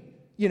praying,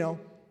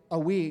 a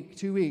week,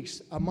 2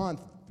 weeks, a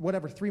month,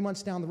 whatever, 3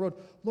 months down the road.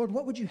 Lord,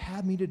 what would you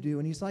have me to do?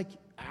 And he's like,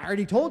 I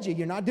already told you,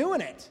 you're not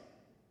doing it.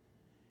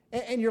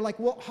 And you're like,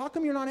 well, how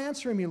come you're not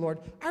answering me, Lord?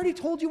 I already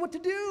told you what to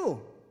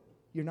do.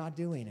 You're not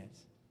doing it.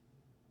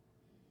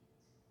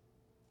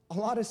 A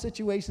lot of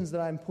situations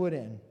that I'm put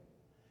in,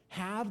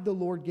 have the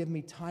Lord give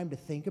me time to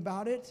think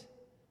about it,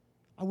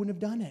 I wouldn't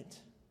have done it.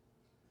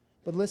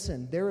 But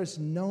listen, there is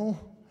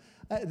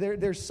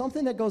there's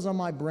something that goes on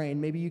my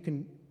brain. Maybe you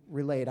can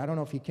relate. I don't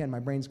know if you can.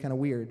 My brain's kind of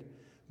weird.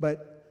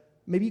 But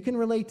maybe you can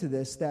relate to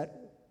this,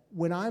 that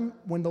when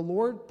the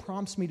Lord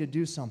prompts me to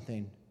do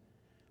something,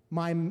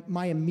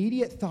 my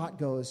immediate thought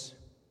goes,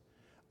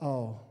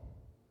 oh,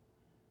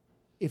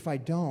 if I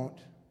don't,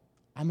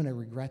 I'm going to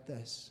regret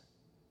this.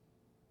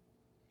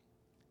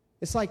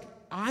 It's like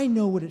I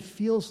know what it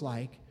feels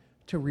like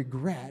to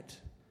regret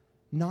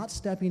not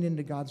stepping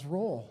into God's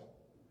role.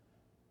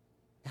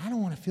 I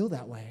don't want to feel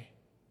that way.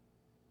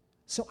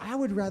 So I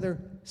would rather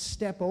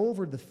step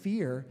over the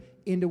fear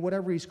into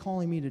whatever he's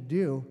calling me to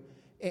do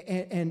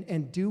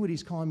and do what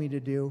he's calling me to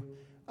do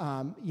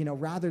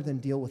rather than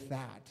deal with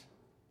that.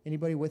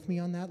 Anybody with me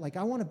on that? Like,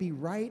 I want to be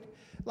right.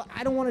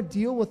 I don't want to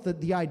deal with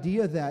the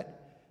idea that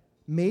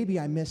maybe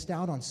I missed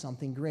out on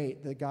something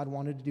great that God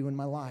wanted to do in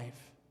my life.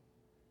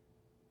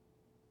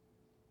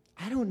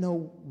 I don't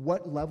know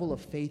what level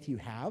of faith you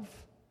have,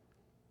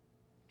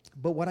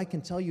 but what I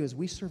can tell you is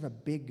we serve a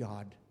big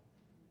God,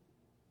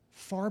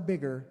 far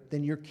bigger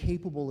than you're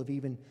capable of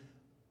even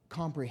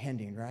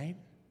comprehending, right?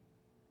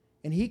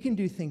 And He can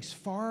do things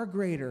far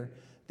greater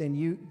than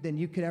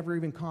you could ever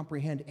even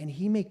comprehend, and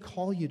He may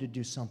call you to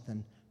do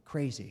something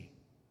crazy.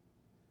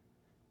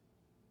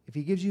 If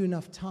He gives you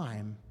enough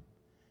time,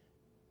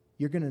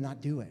 you're going to not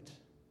do it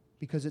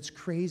because it's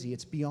crazy.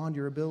 It's beyond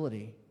your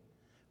ability.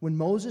 When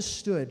Moses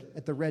stood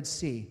at the Red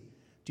Sea,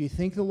 do you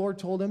think the Lord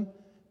told him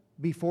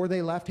before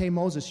they left, hey,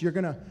 Moses, you're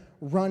going to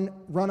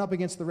run up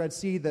against the Red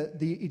Sea.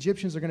 The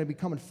Egyptians are going to be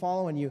coming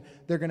following you.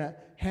 They're going to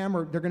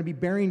hammer. They're going to be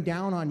bearing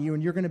down on you,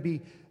 and you're going to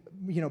be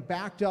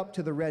backed up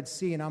to the Red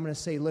Sea, and I'm going to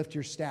say, lift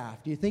your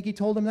staff. Do you think He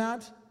told him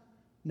that?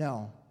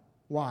 No.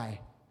 Why?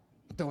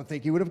 Don't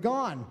think He would have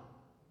gone.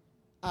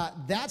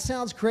 That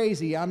sounds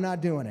crazy. I'm not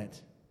doing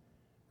it.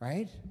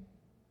 Right?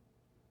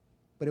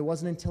 But it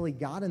wasn't until he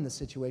got in the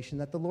situation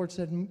that the Lord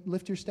said,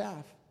 lift your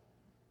staff.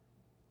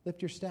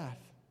 Lift your staff.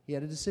 He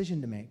had a decision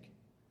to make.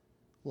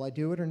 Will I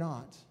do it or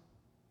not?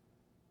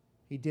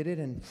 He did it,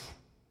 and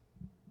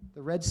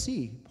the Red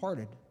Sea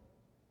parted.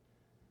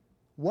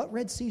 What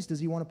Red Seas does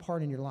He want to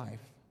part in your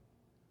life?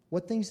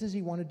 What things does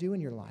He want to do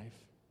in your life?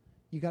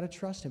 You got to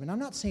trust Him. And I'm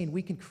not saying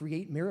we can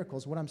create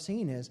miracles. What I'm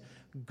saying is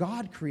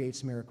God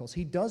creates miracles.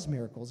 He does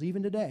miracles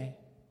even today.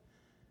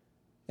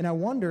 And I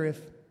wonder if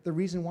the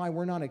reason why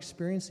we're not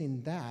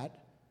experiencing that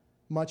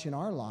much in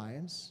our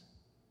lives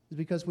is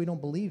because we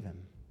don't believe Him.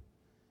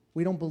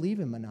 We don't believe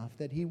Him enough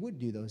that He would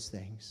do those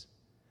things.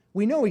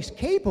 We know He's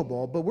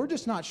capable, but we're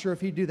just not sure if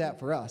He'd do that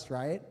for us,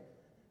 right?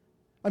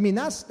 I mean,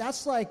 that's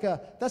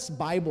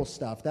Bible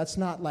stuff. That's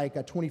not like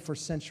a 21st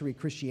century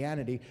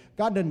Christianity.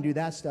 God doesn't do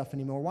that stuff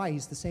anymore. Why?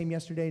 He's the same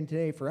yesterday and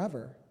today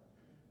forever.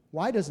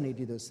 Why doesn't He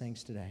do those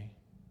things today?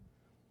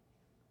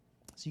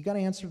 So you got to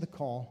answer the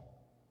call.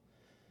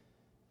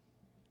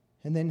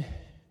 And then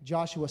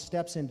Joshua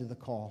steps into the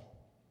call.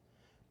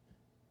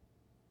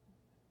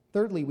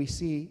 Thirdly, we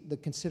see the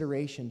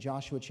consideration,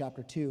 Joshua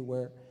chapter 2,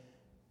 where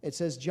it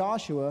says,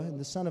 Joshua,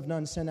 the son of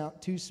Nun, sent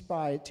out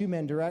two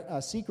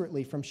men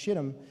secretly from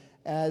Shittim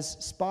as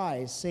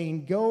spies,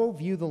 saying, go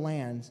view the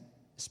land,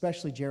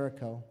 especially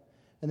Jericho.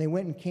 And they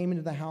went and came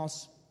into the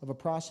house of a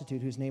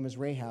prostitute whose name is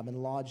Rahab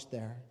and lodged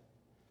there.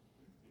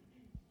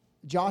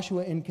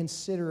 Joshua, in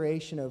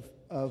consideration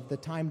of the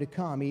time to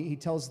come, he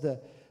tells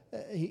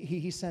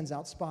he sends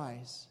out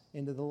spies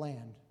into the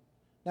land.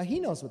 Now, he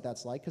knows what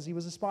that's like because he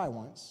was a spy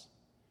once.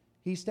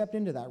 He stepped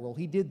into that role.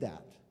 He did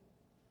that.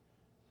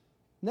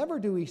 Never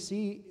do we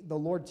see the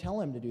Lord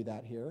tell him to do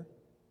that here.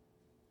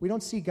 We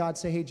don't see God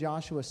say, hey,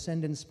 Joshua,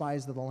 send in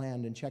spies to the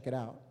land and check it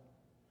out.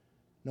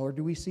 Nor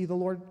do we see the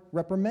Lord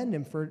reprimand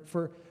him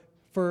for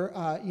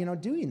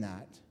doing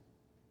that.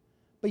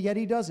 But yet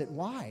He does it.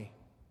 Why?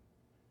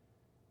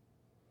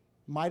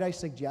 Might I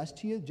suggest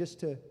to you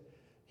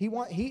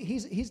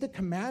he's the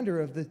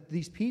commander of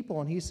these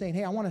people, and He's saying,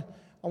 hey, I want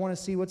to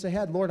see what's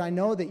ahead. Lord, I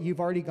know that You've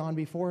already gone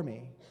before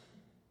me.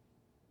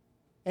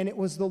 And it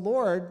was the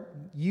Lord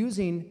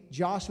using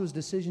Joshua's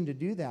decision to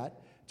do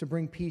that to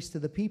bring peace to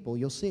the people.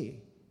 You'll see.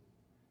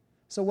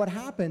 So what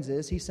happens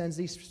is He sends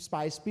these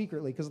spies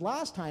secretly, because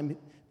last time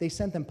they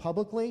sent them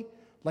publicly,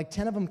 like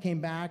 10 of them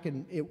came back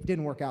and it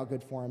didn't work out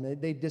good for them.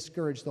 They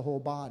discouraged the whole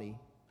body.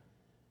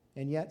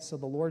 And yet, so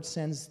the Lord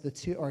sends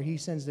He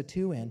sends the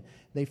two in.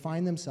 They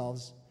find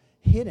themselves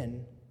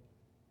hidden,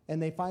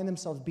 and they find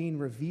themselves being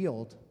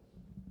revealed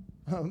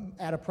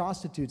at a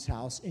prostitute's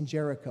house in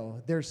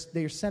Jericho.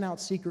 They're sent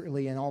out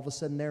secretly, and all of a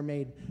sudden they're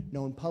made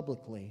known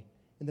publicly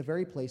in the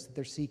very place that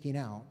they're seeking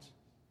out.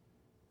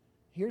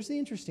 Here's the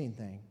interesting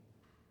thing,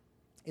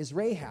 is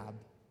Rahab,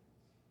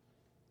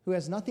 who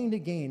has nothing to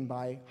gain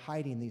by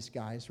hiding these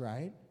guys,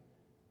 right?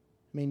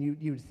 I mean,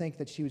 you would think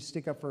that she would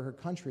stick up for her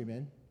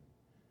countrymen.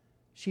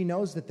 She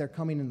knows that they're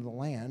coming into the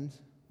land,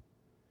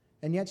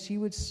 and yet she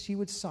would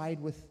side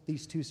with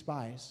these two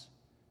spies.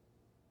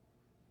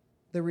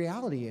 The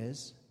reality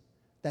is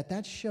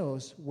that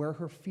shows where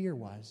her fear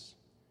was.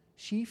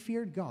 She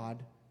feared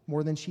God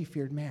more than she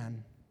feared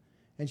man.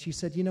 And she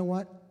said, you know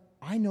what?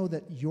 I know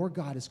that your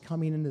God is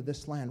coming into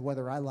this land,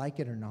 whether I like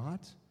it or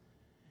not.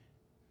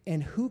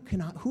 And who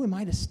am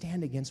I to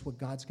stand against what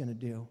God's going to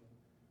do?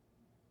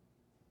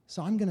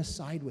 So I'm going to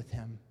side with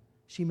Him.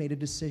 She made a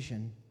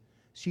decision.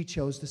 She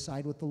chose to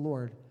side with the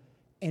Lord.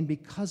 And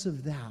because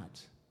of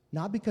that,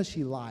 not because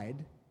she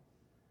lied,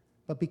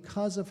 but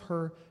because of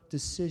her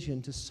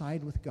decision to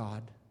side with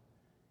God,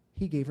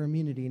 He gave her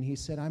immunity, and He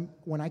said,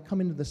 when I come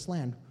into this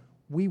land,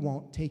 we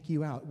won't take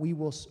you out.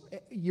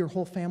 Your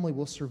whole family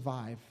will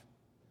survive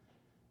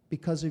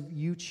because of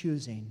you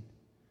choosing.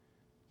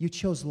 You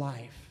chose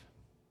life.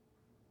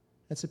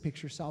 That's a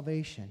picture of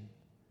salvation,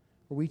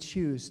 where we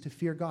choose to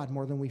fear God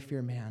more than we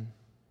fear man.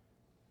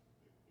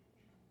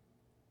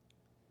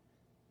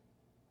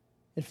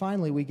 And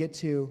finally, we get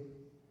to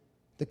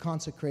the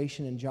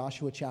consecration in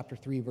Joshua chapter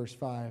 3, verse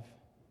 5.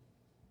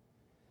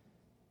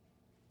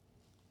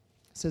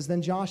 It says,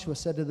 "Then Joshua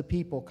said to the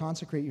people,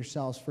 'Consecrate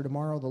yourselves, for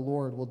tomorrow the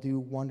Lord will do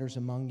wonders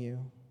among you.'"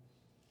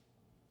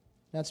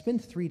 Now, it's been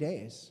 3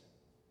 days.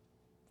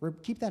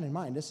 Keep that in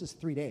mind. This is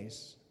 3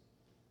 days.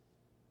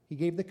 He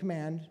gave the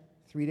command,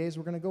 3 days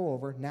we're going to go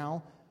over.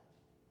 Now,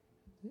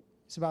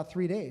 it's about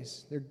 3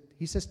 days.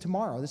 He says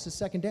tomorrow, this is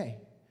second day.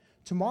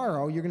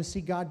 Tomorrow, you're going to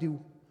see God do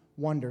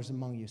wonders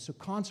among you. So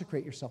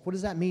consecrate yourself. What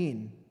does that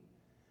mean?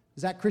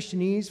 Is that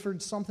Christianese for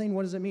something?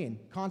 What does it mean?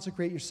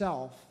 Consecrate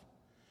yourself.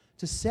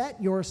 To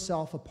set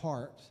yourself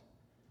apart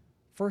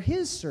for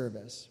His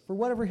service, for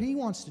whatever He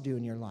wants to do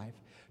in your life.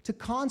 To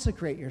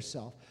consecrate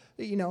yourself.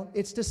 You know,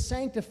 it's to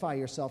sanctify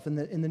yourself. In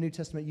the New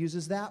Testament, it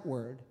uses that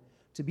word.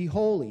 To be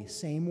holy,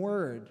 same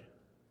word.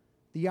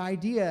 The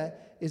idea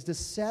is to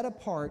set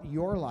apart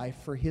your life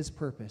for His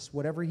purpose,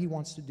 whatever He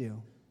wants to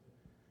do.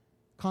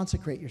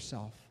 Consecrate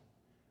yourself.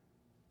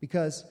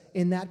 Because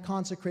in that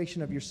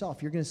consecration of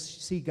yourself, you're going to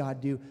see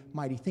God do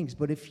mighty things.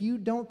 But if you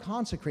don't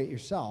consecrate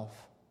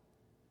yourself,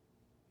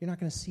 you're not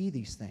going to see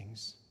these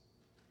things.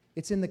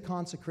 It's in the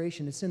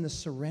consecration, it's in the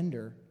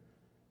surrender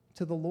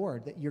to the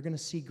Lord that you're going to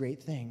see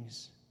great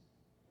things.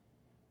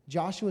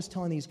 Joshua is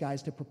telling these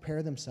guys to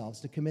prepare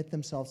themselves, to commit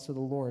themselves to the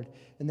Lord,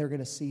 and they're going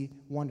to see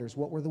wonders.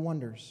 What were the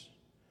wonders?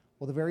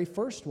 Well, the very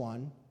first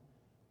one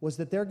was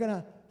that they're going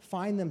to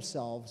find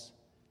themselves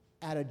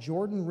at a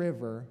Jordan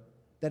River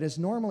that is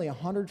normally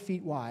 100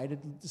 feet wide.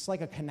 It's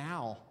like a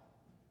canal,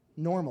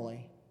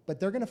 normally. But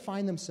they're going to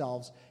find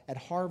themselves at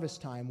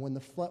harvest time, when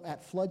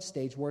at flood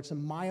stage, where it's a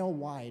mile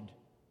wide,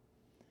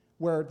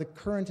 where the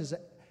current is,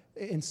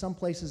 in some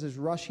places, is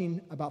rushing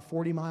about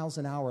 40 miles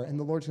an hour, and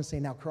the Lord's going to say,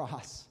 "Now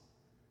cross."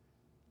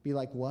 Be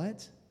like,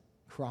 "What?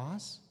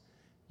 Cross?"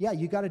 Yeah,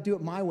 you got to do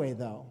it my way,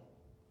 though.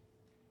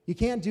 You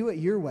can't do it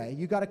your way.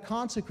 You got to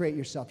consecrate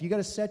yourself. You got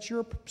to set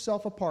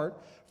yourself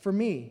apart for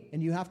me,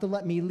 and you have to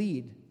let me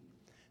lead.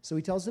 So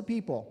he tells the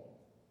people,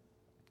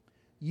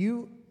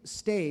 you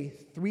stay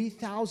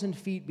 3,000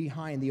 feet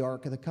behind the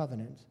Ark of the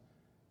Covenant.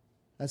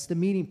 That's the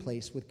meeting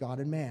place with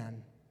God and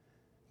man,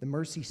 the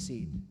mercy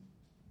seat.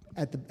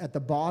 At the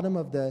bottom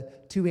of the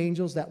two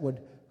angels that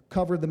would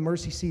cover the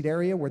mercy seat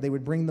area, where they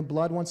would bring the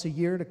blood once a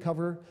year to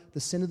cover the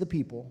sin of the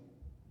people.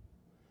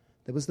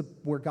 That was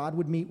where God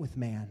would meet with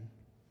man.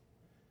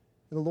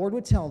 And the Lord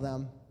would tell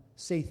them,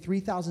 stay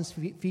 3,000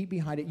 feet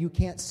behind it. You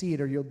can't see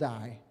it or you'll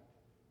die.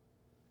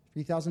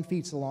 3,000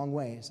 feet is a long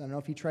ways. I don't know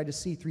if you tried to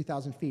see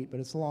 3,000 feet, but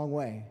it's a long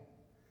way.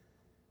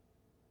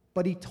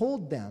 But he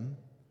told them,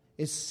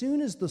 as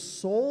soon as the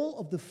sole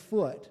of the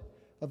foot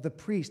of the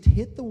priest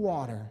hit the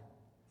water,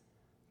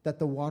 that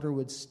the water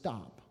would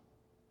stop.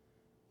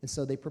 And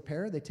so they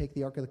prepare, they take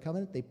the Ark of the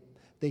Covenant,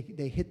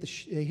 they hit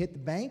the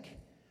bank,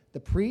 the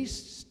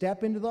priests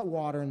step into the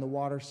water, and the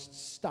water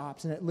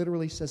stops, and it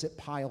literally says it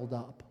piled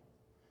up.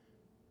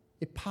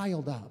 It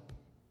piled up.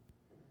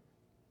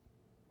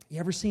 You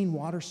ever seen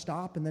water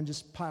stop and then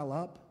just pile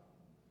up?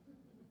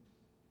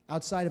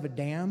 Outside of a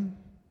dam?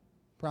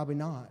 Probably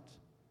not.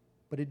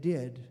 But it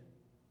did.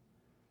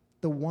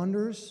 The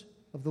wonders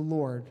of the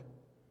Lord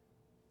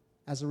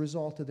as a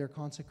result of their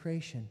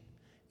consecration.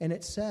 And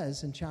it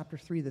says in chapter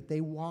 3 that they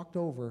walked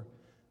over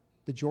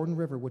the Jordan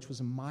River, which was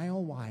a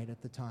mile wide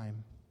at the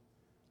time,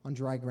 on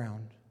dry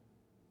ground.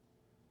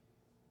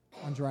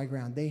 On dry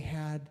ground.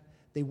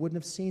 They wouldn't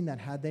have seen that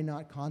had they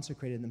not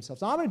consecrated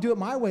themselves. I'm going to do it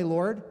my way,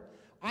 Lord.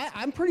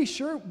 I'm pretty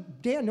sure,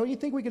 Dan, don't you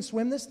think we can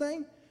swim this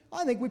thing?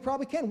 I think we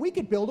probably can. We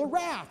could build a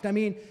raft. I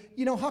mean,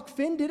 Huck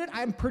Finn did it.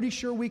 I'm pretty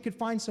sure we could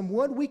find some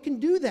wood. We can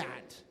do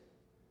that.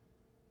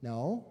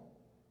 No.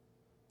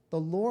 The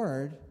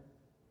Lord,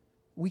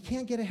 we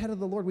can't get ahead of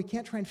the Lord. We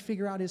can't try and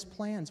figure out His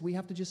plans. We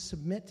have to just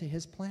submit to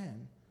His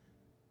plan.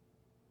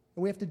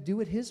 And we have to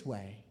do it His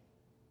way.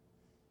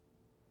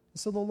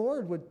 So the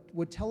Lord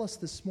would tell us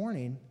this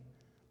morning,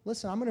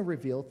 listen, I'm going to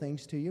reveal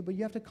things to you, but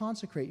you have to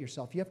consecrate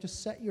yourself. You have to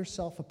set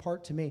yourself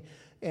apart to me.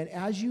 And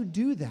as you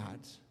do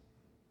that,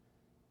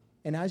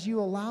 and as you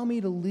allow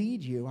me to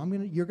lead you,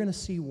 you're going to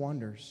see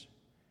wonders.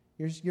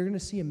 You're going to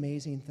see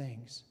amazing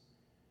things.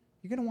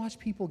 You're going to watch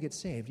people get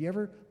saved. You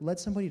ever led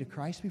somebody to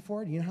Christ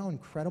before? Do you know how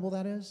incredible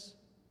that is?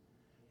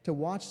 To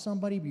watch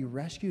somebody be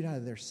rescued out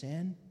of their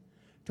sin,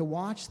 to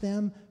watch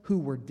them who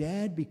were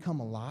dead become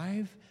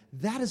alive,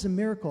 that is a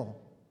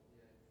miracle.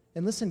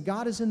 And listen,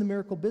 God is in the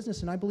miracle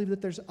business, and I believe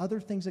that there's other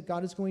things that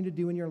God is going to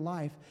do in your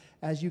life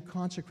as you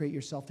consecrate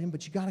yourself to Him,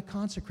 but you got to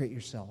consecrate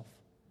yourself.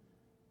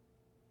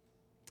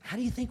 How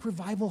do you think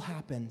revival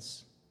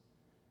happens?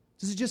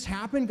 Does it just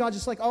happen? God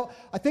just like, oh,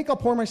 I think I'll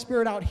pour my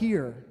Spirit out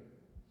here.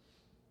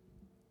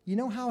 You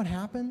know how it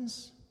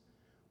happens?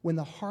 When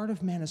the heart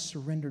of man is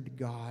surrendered to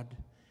God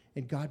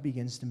and God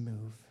begins to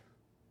move.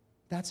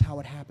 That's how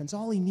it happens.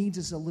 All He needs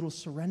is a little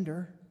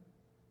surrender.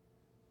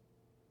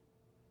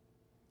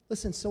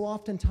 Listen, so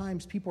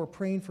oftentimes people are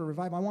praying for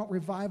revival. I want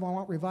revival, I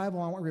want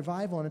revival, I want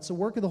revival. And it's a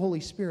work of the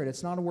Holy Spirit.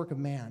 It's not a work of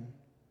man.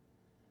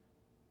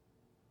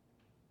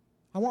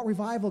 I want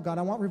revival, God.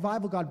 I want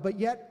revival, God. But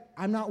yet,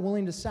 I'm not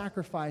willing to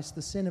sacrifice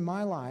the sin in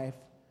my life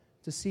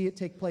to see it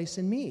take place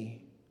in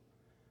me,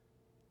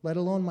 let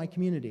alone my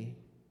community.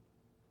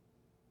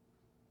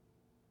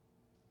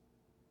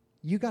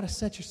 You got to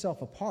set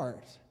yourself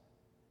apart.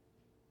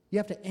 You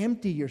have to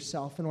empty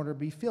yourself in order to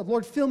be filled.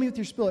 Lord, fill me with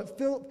your Spirit.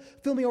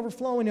 Fill me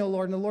overflowing, O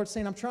Lord. And the Lord's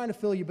saying, I'm trying to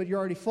fill you, but you're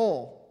already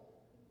full.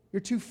 You're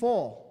too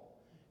full.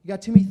 You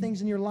got too many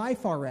things in your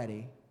life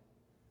already.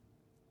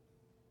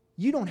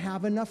 You don't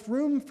have enough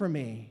room for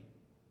me.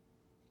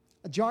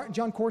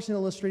 John Corson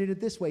illustrated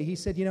it this way. He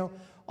said,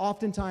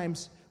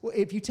 oftentimes,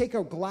 if you take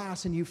a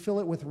glass and you fill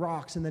it with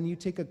rocks, and then you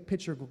take a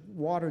pitcher of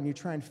water and you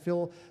try and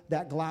fill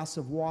that glass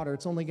of water,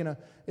 it's only gonna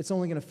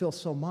fill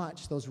so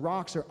much. Those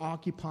rocks are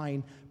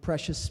occupying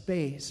precious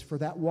space for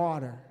that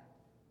water.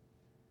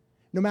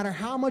 No matter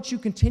how much you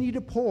continue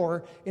to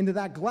pour into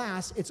that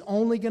glass, it's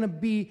only gonna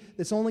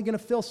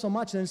fill so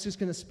much, and it's just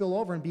gonna spill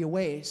over and be a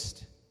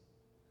waste.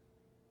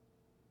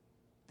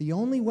 The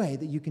only way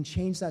that you can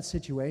change that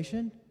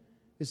situation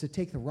is to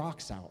take the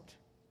rocks out.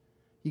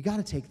 You got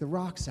to take the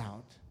rocks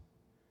out.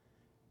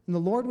 And the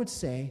Lord would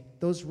say,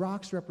 those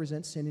rocks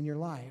represent sin in your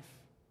life.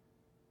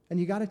 And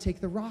you got to take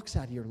the rocks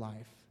out of your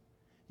life.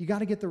 You got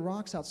to get the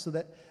rocks out so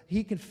that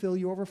He can fill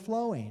you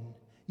overflowing.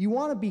 You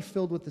want to be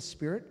filled with the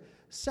Spirit?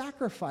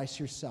 Sacrifice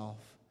yourself.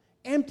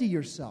 Empty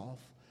yourself.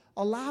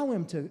 Allow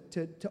Him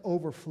to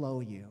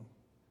overflow you.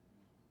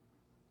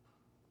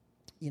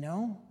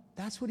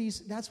 That's what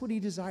He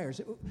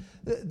desires.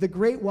 The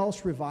Great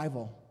Welsh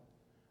Revival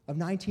of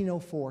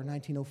 1904,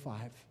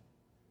 1905.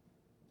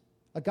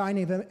 A guy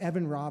named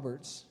Evan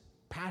Roberts,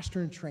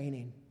 pastor in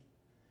training.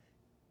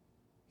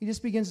 He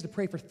just begins to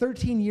pray. For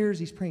 13 years,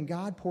 he's praying,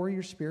 God, pour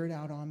your Spirit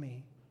out on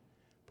me.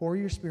 Pour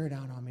your Spirit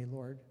out on me,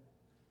 Lord.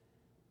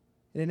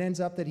 And it ends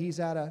up that he's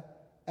at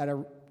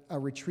a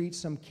retreat,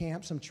 some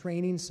camp, some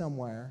training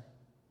somewhere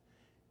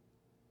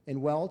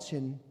in Welch,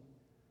 and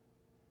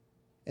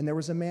there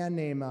was a man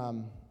named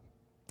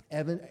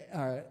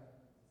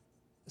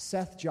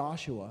Seth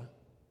Joshua,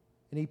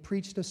 and he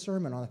preached a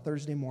sermon on a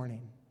Thursday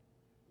morning.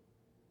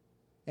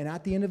 And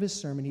at the end of his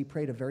sermon, he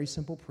prayed a very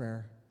simple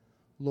prayer.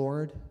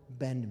 Lord,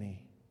 bend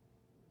me.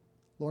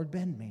 Lord,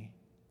 bend me.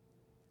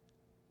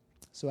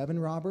 So Evan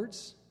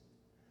Roberts,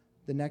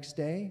 the next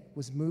day,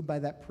 was moved by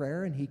that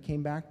prayer, and he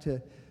came back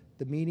to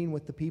the meeting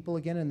with the people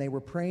again, and they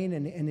were praying,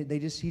 and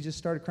he just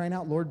started crying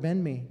out, Lord,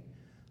 bend me.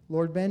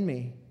 Lord, bend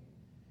me.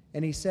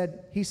 And he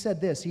said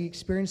this. He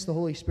experienced the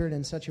Holy Spirit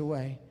in such a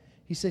way.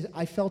 He said,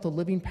 I felt a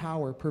living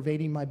power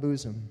pervading my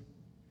bosom.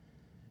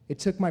 It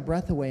took my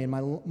breath away,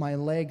 and my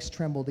legs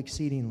trembled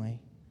exceedingly.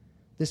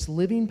 This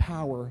living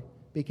power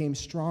became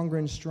stronger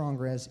and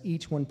stronger as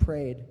each one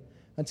prayed,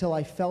 until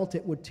I felt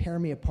it would tear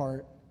me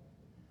apart.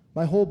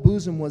 My whole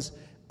bosom was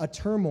a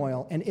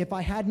turmoil, and if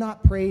I had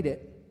not prayed,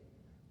 it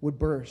would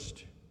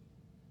burst.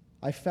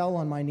 I fell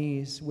on my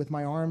knees with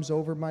my arms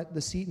over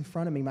the seat in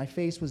front of me. My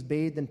face was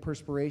bathed in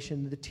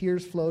perspiration. The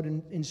tears flowed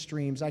in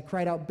streams. I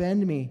cried out,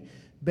 bend me,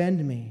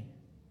 bend me.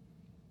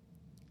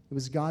 It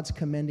was God's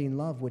commending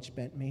love which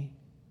bent me.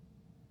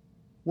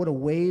 What a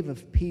wave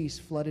of peace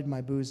flooded my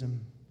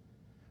bosom.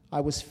 I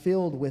was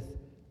filled with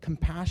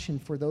compassion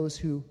for those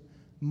who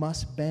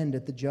must bend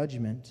at the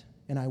judgment,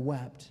 and I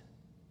wept.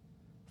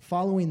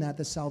 Following that,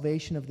 the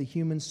salvation of the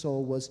human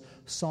soul was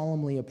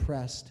solemnly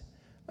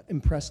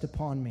impressed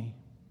upon me.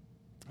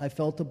 I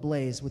felt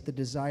ablaze with the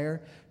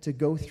desire to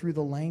go through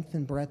the length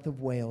and breadth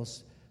of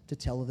Wales to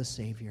tell of the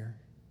Savior.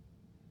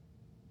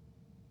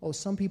 Oh,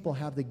 some people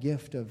have the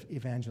gift of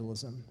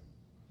evangelism.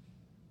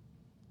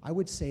 I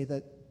would say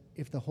that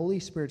if the Holy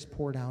Spirit's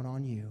poured out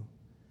on you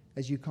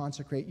as you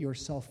consecrate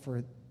yourself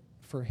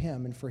for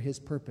Him and for His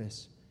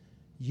purpose,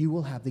 you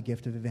will have the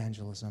gift of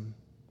evangelism.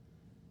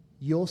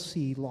 You'll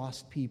see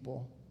lost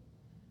people,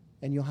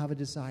 and you'll have a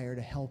desire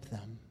to help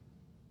them.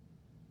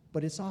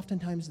 But it's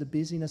oftentimes the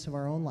busyness of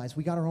our own lives.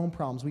 We got our own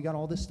problems. We got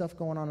all this stuff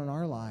going on in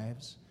our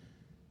lives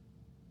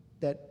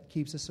that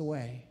keeps us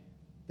away,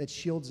 that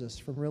shields us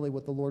from really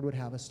what the Lord would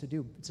have us to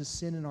do. It's a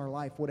sin in our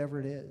life, whatever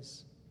it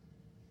is.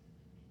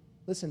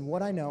 Listen,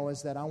 what I know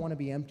is that I want to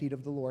be emptied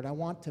of the Lord. I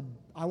want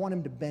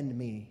Him to bend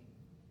me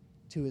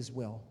to His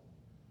will.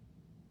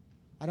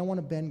 I don't want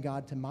to bend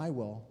God to my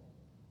will.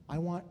 I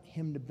want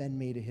Him to bend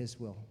me to His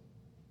will.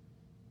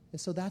 And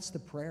so that's the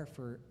prayer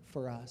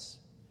for us.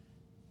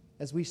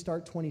 As we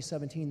start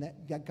 2017,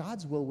 that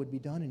God's will would be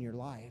done in your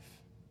life.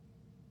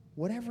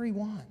 Whatever He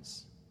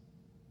wants.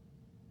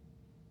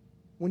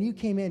 When you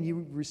came in,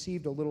 you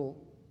received a little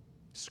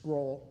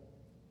scroll.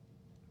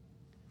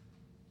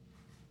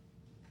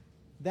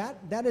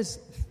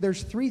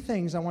 There's 3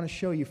 things I want to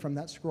show you from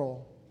that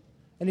scroll.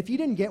 And if you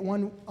didn't get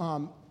one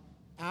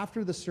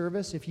after the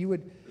service, if you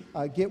would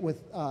get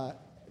with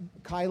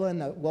Kyla in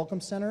the Welcome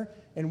Center,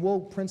 and we'll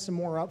print some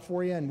more up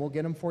for you, and we'll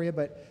get them for you.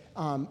 But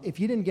if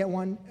you didn't get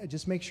one,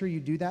 just make sure you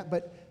do that.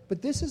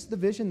 But this is the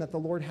vision that the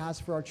Lord has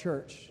for our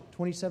church,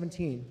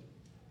 2017.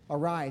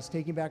 Arise,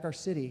 taking back our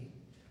city,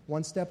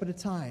 one step at a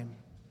time.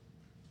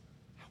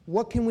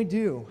 What can we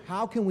do?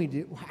 How can we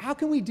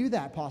do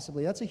that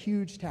possibly? That's a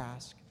huge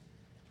task.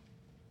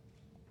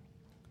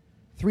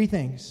 3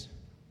 things.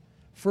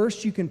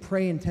 First, you can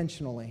pray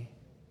intentionally.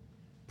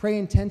 Pray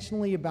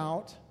intentionally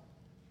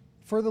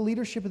for the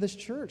leadership of this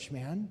church,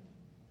 man.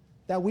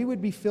 That we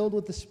would be filled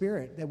with the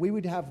Spirit, that we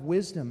would have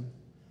wisdom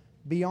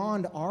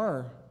beyond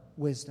our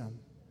wisdom,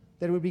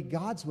 that it would be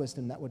God's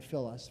wisdom that would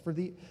fill us. For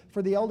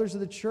the elders of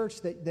the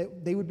church,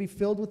 that they would be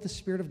filled with the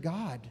Spirit of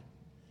God.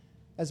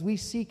 As we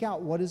seek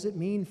out, what does it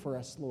mean for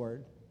us,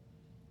 Lord?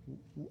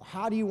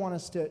 How do you want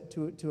us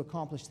to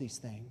accomplish these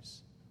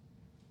things?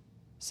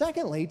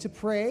 Secondly, to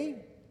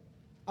pray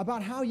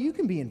about how you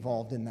can be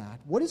involved in that.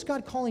 What is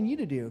God calling you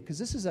to do? Because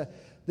this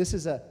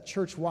is a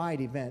church-wide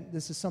event.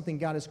 This is something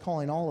God is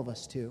calling all of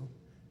us to.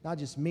 Not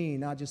just me,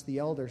 not just the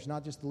elders,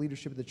 not just the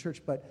leadership of the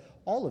church, but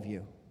all of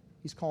you.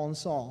 He's calling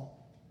us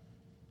all.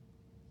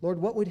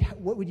 Lord, what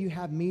would you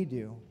have me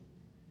do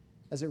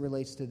as it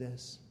relates to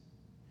this?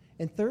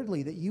 And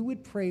thirdly, that you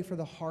would pray for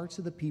the hearts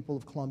of the people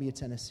of Columbia,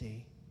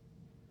 Tennessee.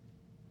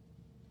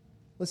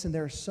 Listen,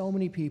 there are so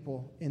many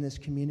people in this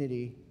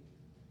community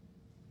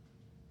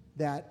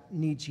that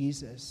need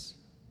Jesus.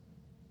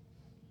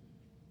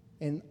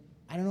 And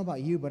I don't know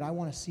about you, but I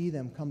want to see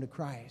them come to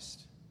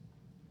Christ.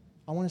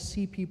 I want to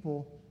see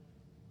people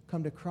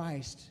come to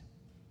Christ,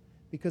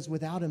 because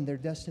without Him, they're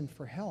destined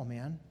for hell,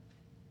 man.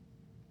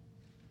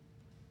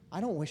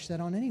 I don't wish that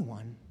on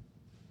anyone.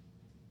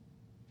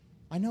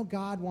 I know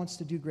God wants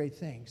to do great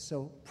things,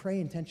 so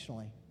pray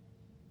intentionally.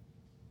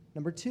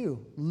 Number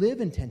 2, live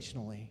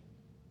intentionally.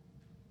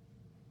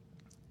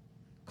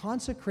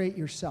 Consecrate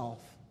yourself.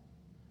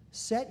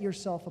 Set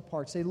yourself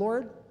apart. Say,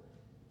 Lord,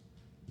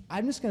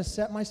 I'm just going to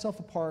set myself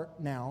apart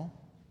now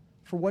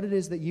for what it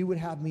is that you would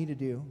have me to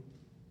do.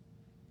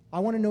 I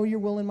want to know your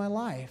will in my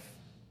life.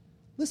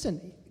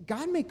 Listen,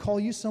 God may call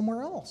you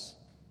somewhere else.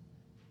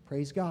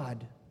 Praise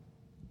God.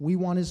 We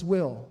want His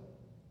will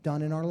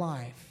done in our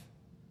life.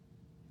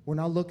 We're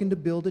not looking to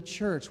build a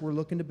church. We're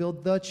looking to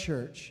build the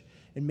church.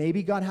 And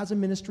maybe God has a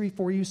ministry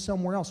for you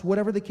somewhere else.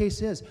 Whatever the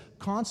case is,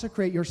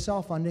 consecrate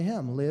yourself unto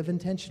Him. Live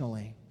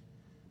intentionally.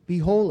 Be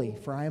holy,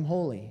 for I am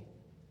holy.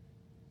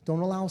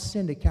 Don't allow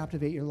sin to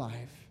captivate your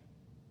life.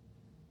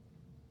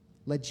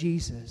 Let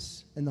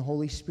Jesus and the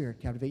Holy Spirit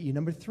captivate you.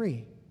 Number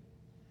 3,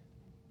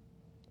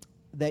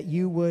 that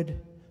you would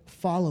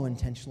follow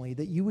intentionally,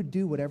 that you would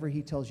do whatever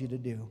He tells you to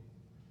do.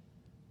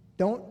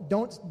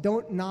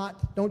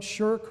 Don't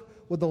shirk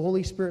what the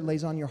Holy Spirit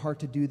lays on your heart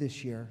to do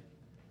this year.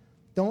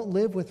 Don't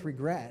live with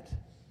regret.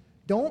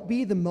 Don't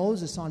be the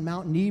Moses on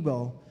Mount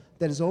Nebo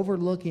that is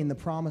overlooking the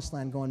promised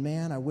land going,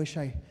 man, I wish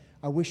I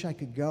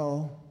could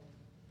go.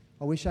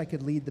 I wish I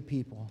could lead the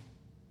people.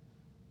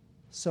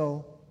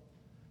 So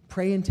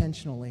pray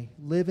intentionally,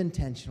 live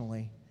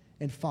intentionally,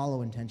 and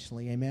follow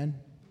intentionally. Amen?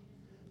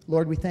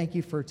 Lord, we thank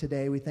you for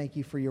today. We thank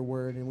you for your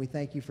word, and we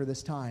thank you for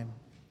this time.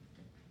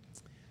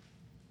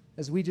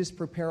 As we just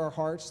prepare our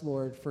hearts,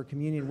 Lord, for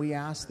communion, we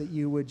ask that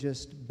you would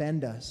just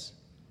bend us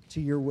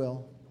to your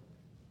will.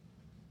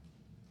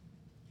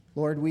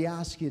 Lord, we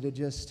ask you to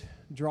just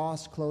draw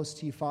us close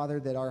to you, Father,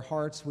 that our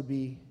hearts would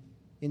be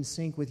in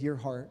sync with your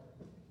heart.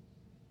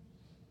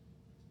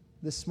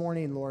 This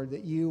morning, Lord,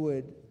 that you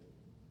would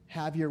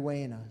have your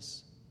way in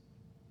us.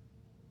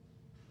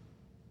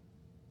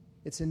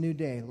 It's a new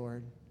day,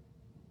 Lord.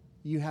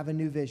 You have a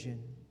new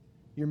vision.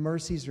 Your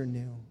mercies are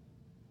new.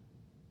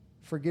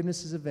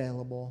 Forgiveness is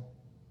available.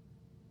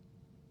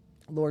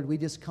 Lord, we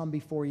just come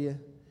before you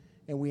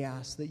and we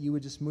ask that you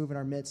would just move in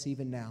our midst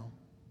even now.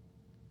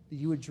 That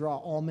you would draw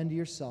all men to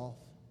yourself,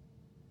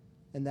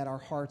 and that our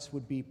hearts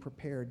would be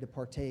prepared to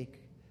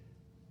partake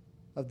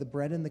of the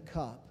bread and the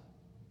cup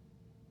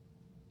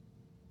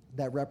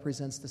that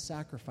represents the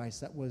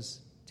sacrifice that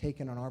was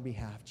taken on our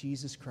behalf,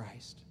 Jesus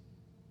Christ,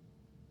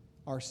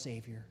 our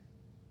Savior.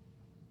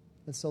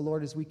 And so,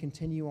 Lord, as we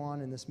continue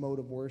on in this mode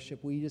of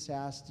worship, we just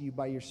ask you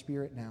by your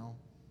Spirit now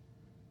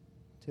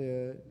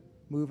to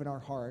move in our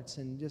hearts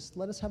and just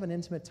let us have an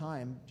intimate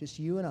time, just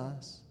you and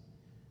us,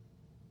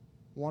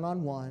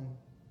 one-on-one,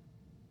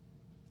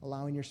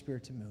 allowing your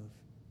Spirit to move.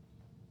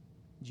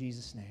 In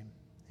Jesus' name,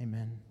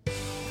 amen.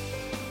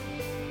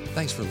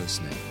 Thanks for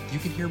listening. You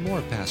can hear more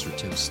of Pastor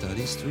Tim's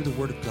studies through the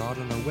Word of God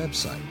on our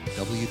website,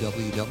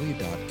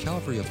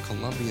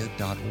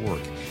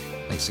 www.calvaryofcolumbia.org.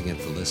 Thanks again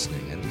for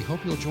listening, and we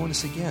hope you'll join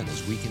us again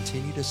as we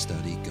continue to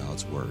study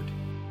God's Word.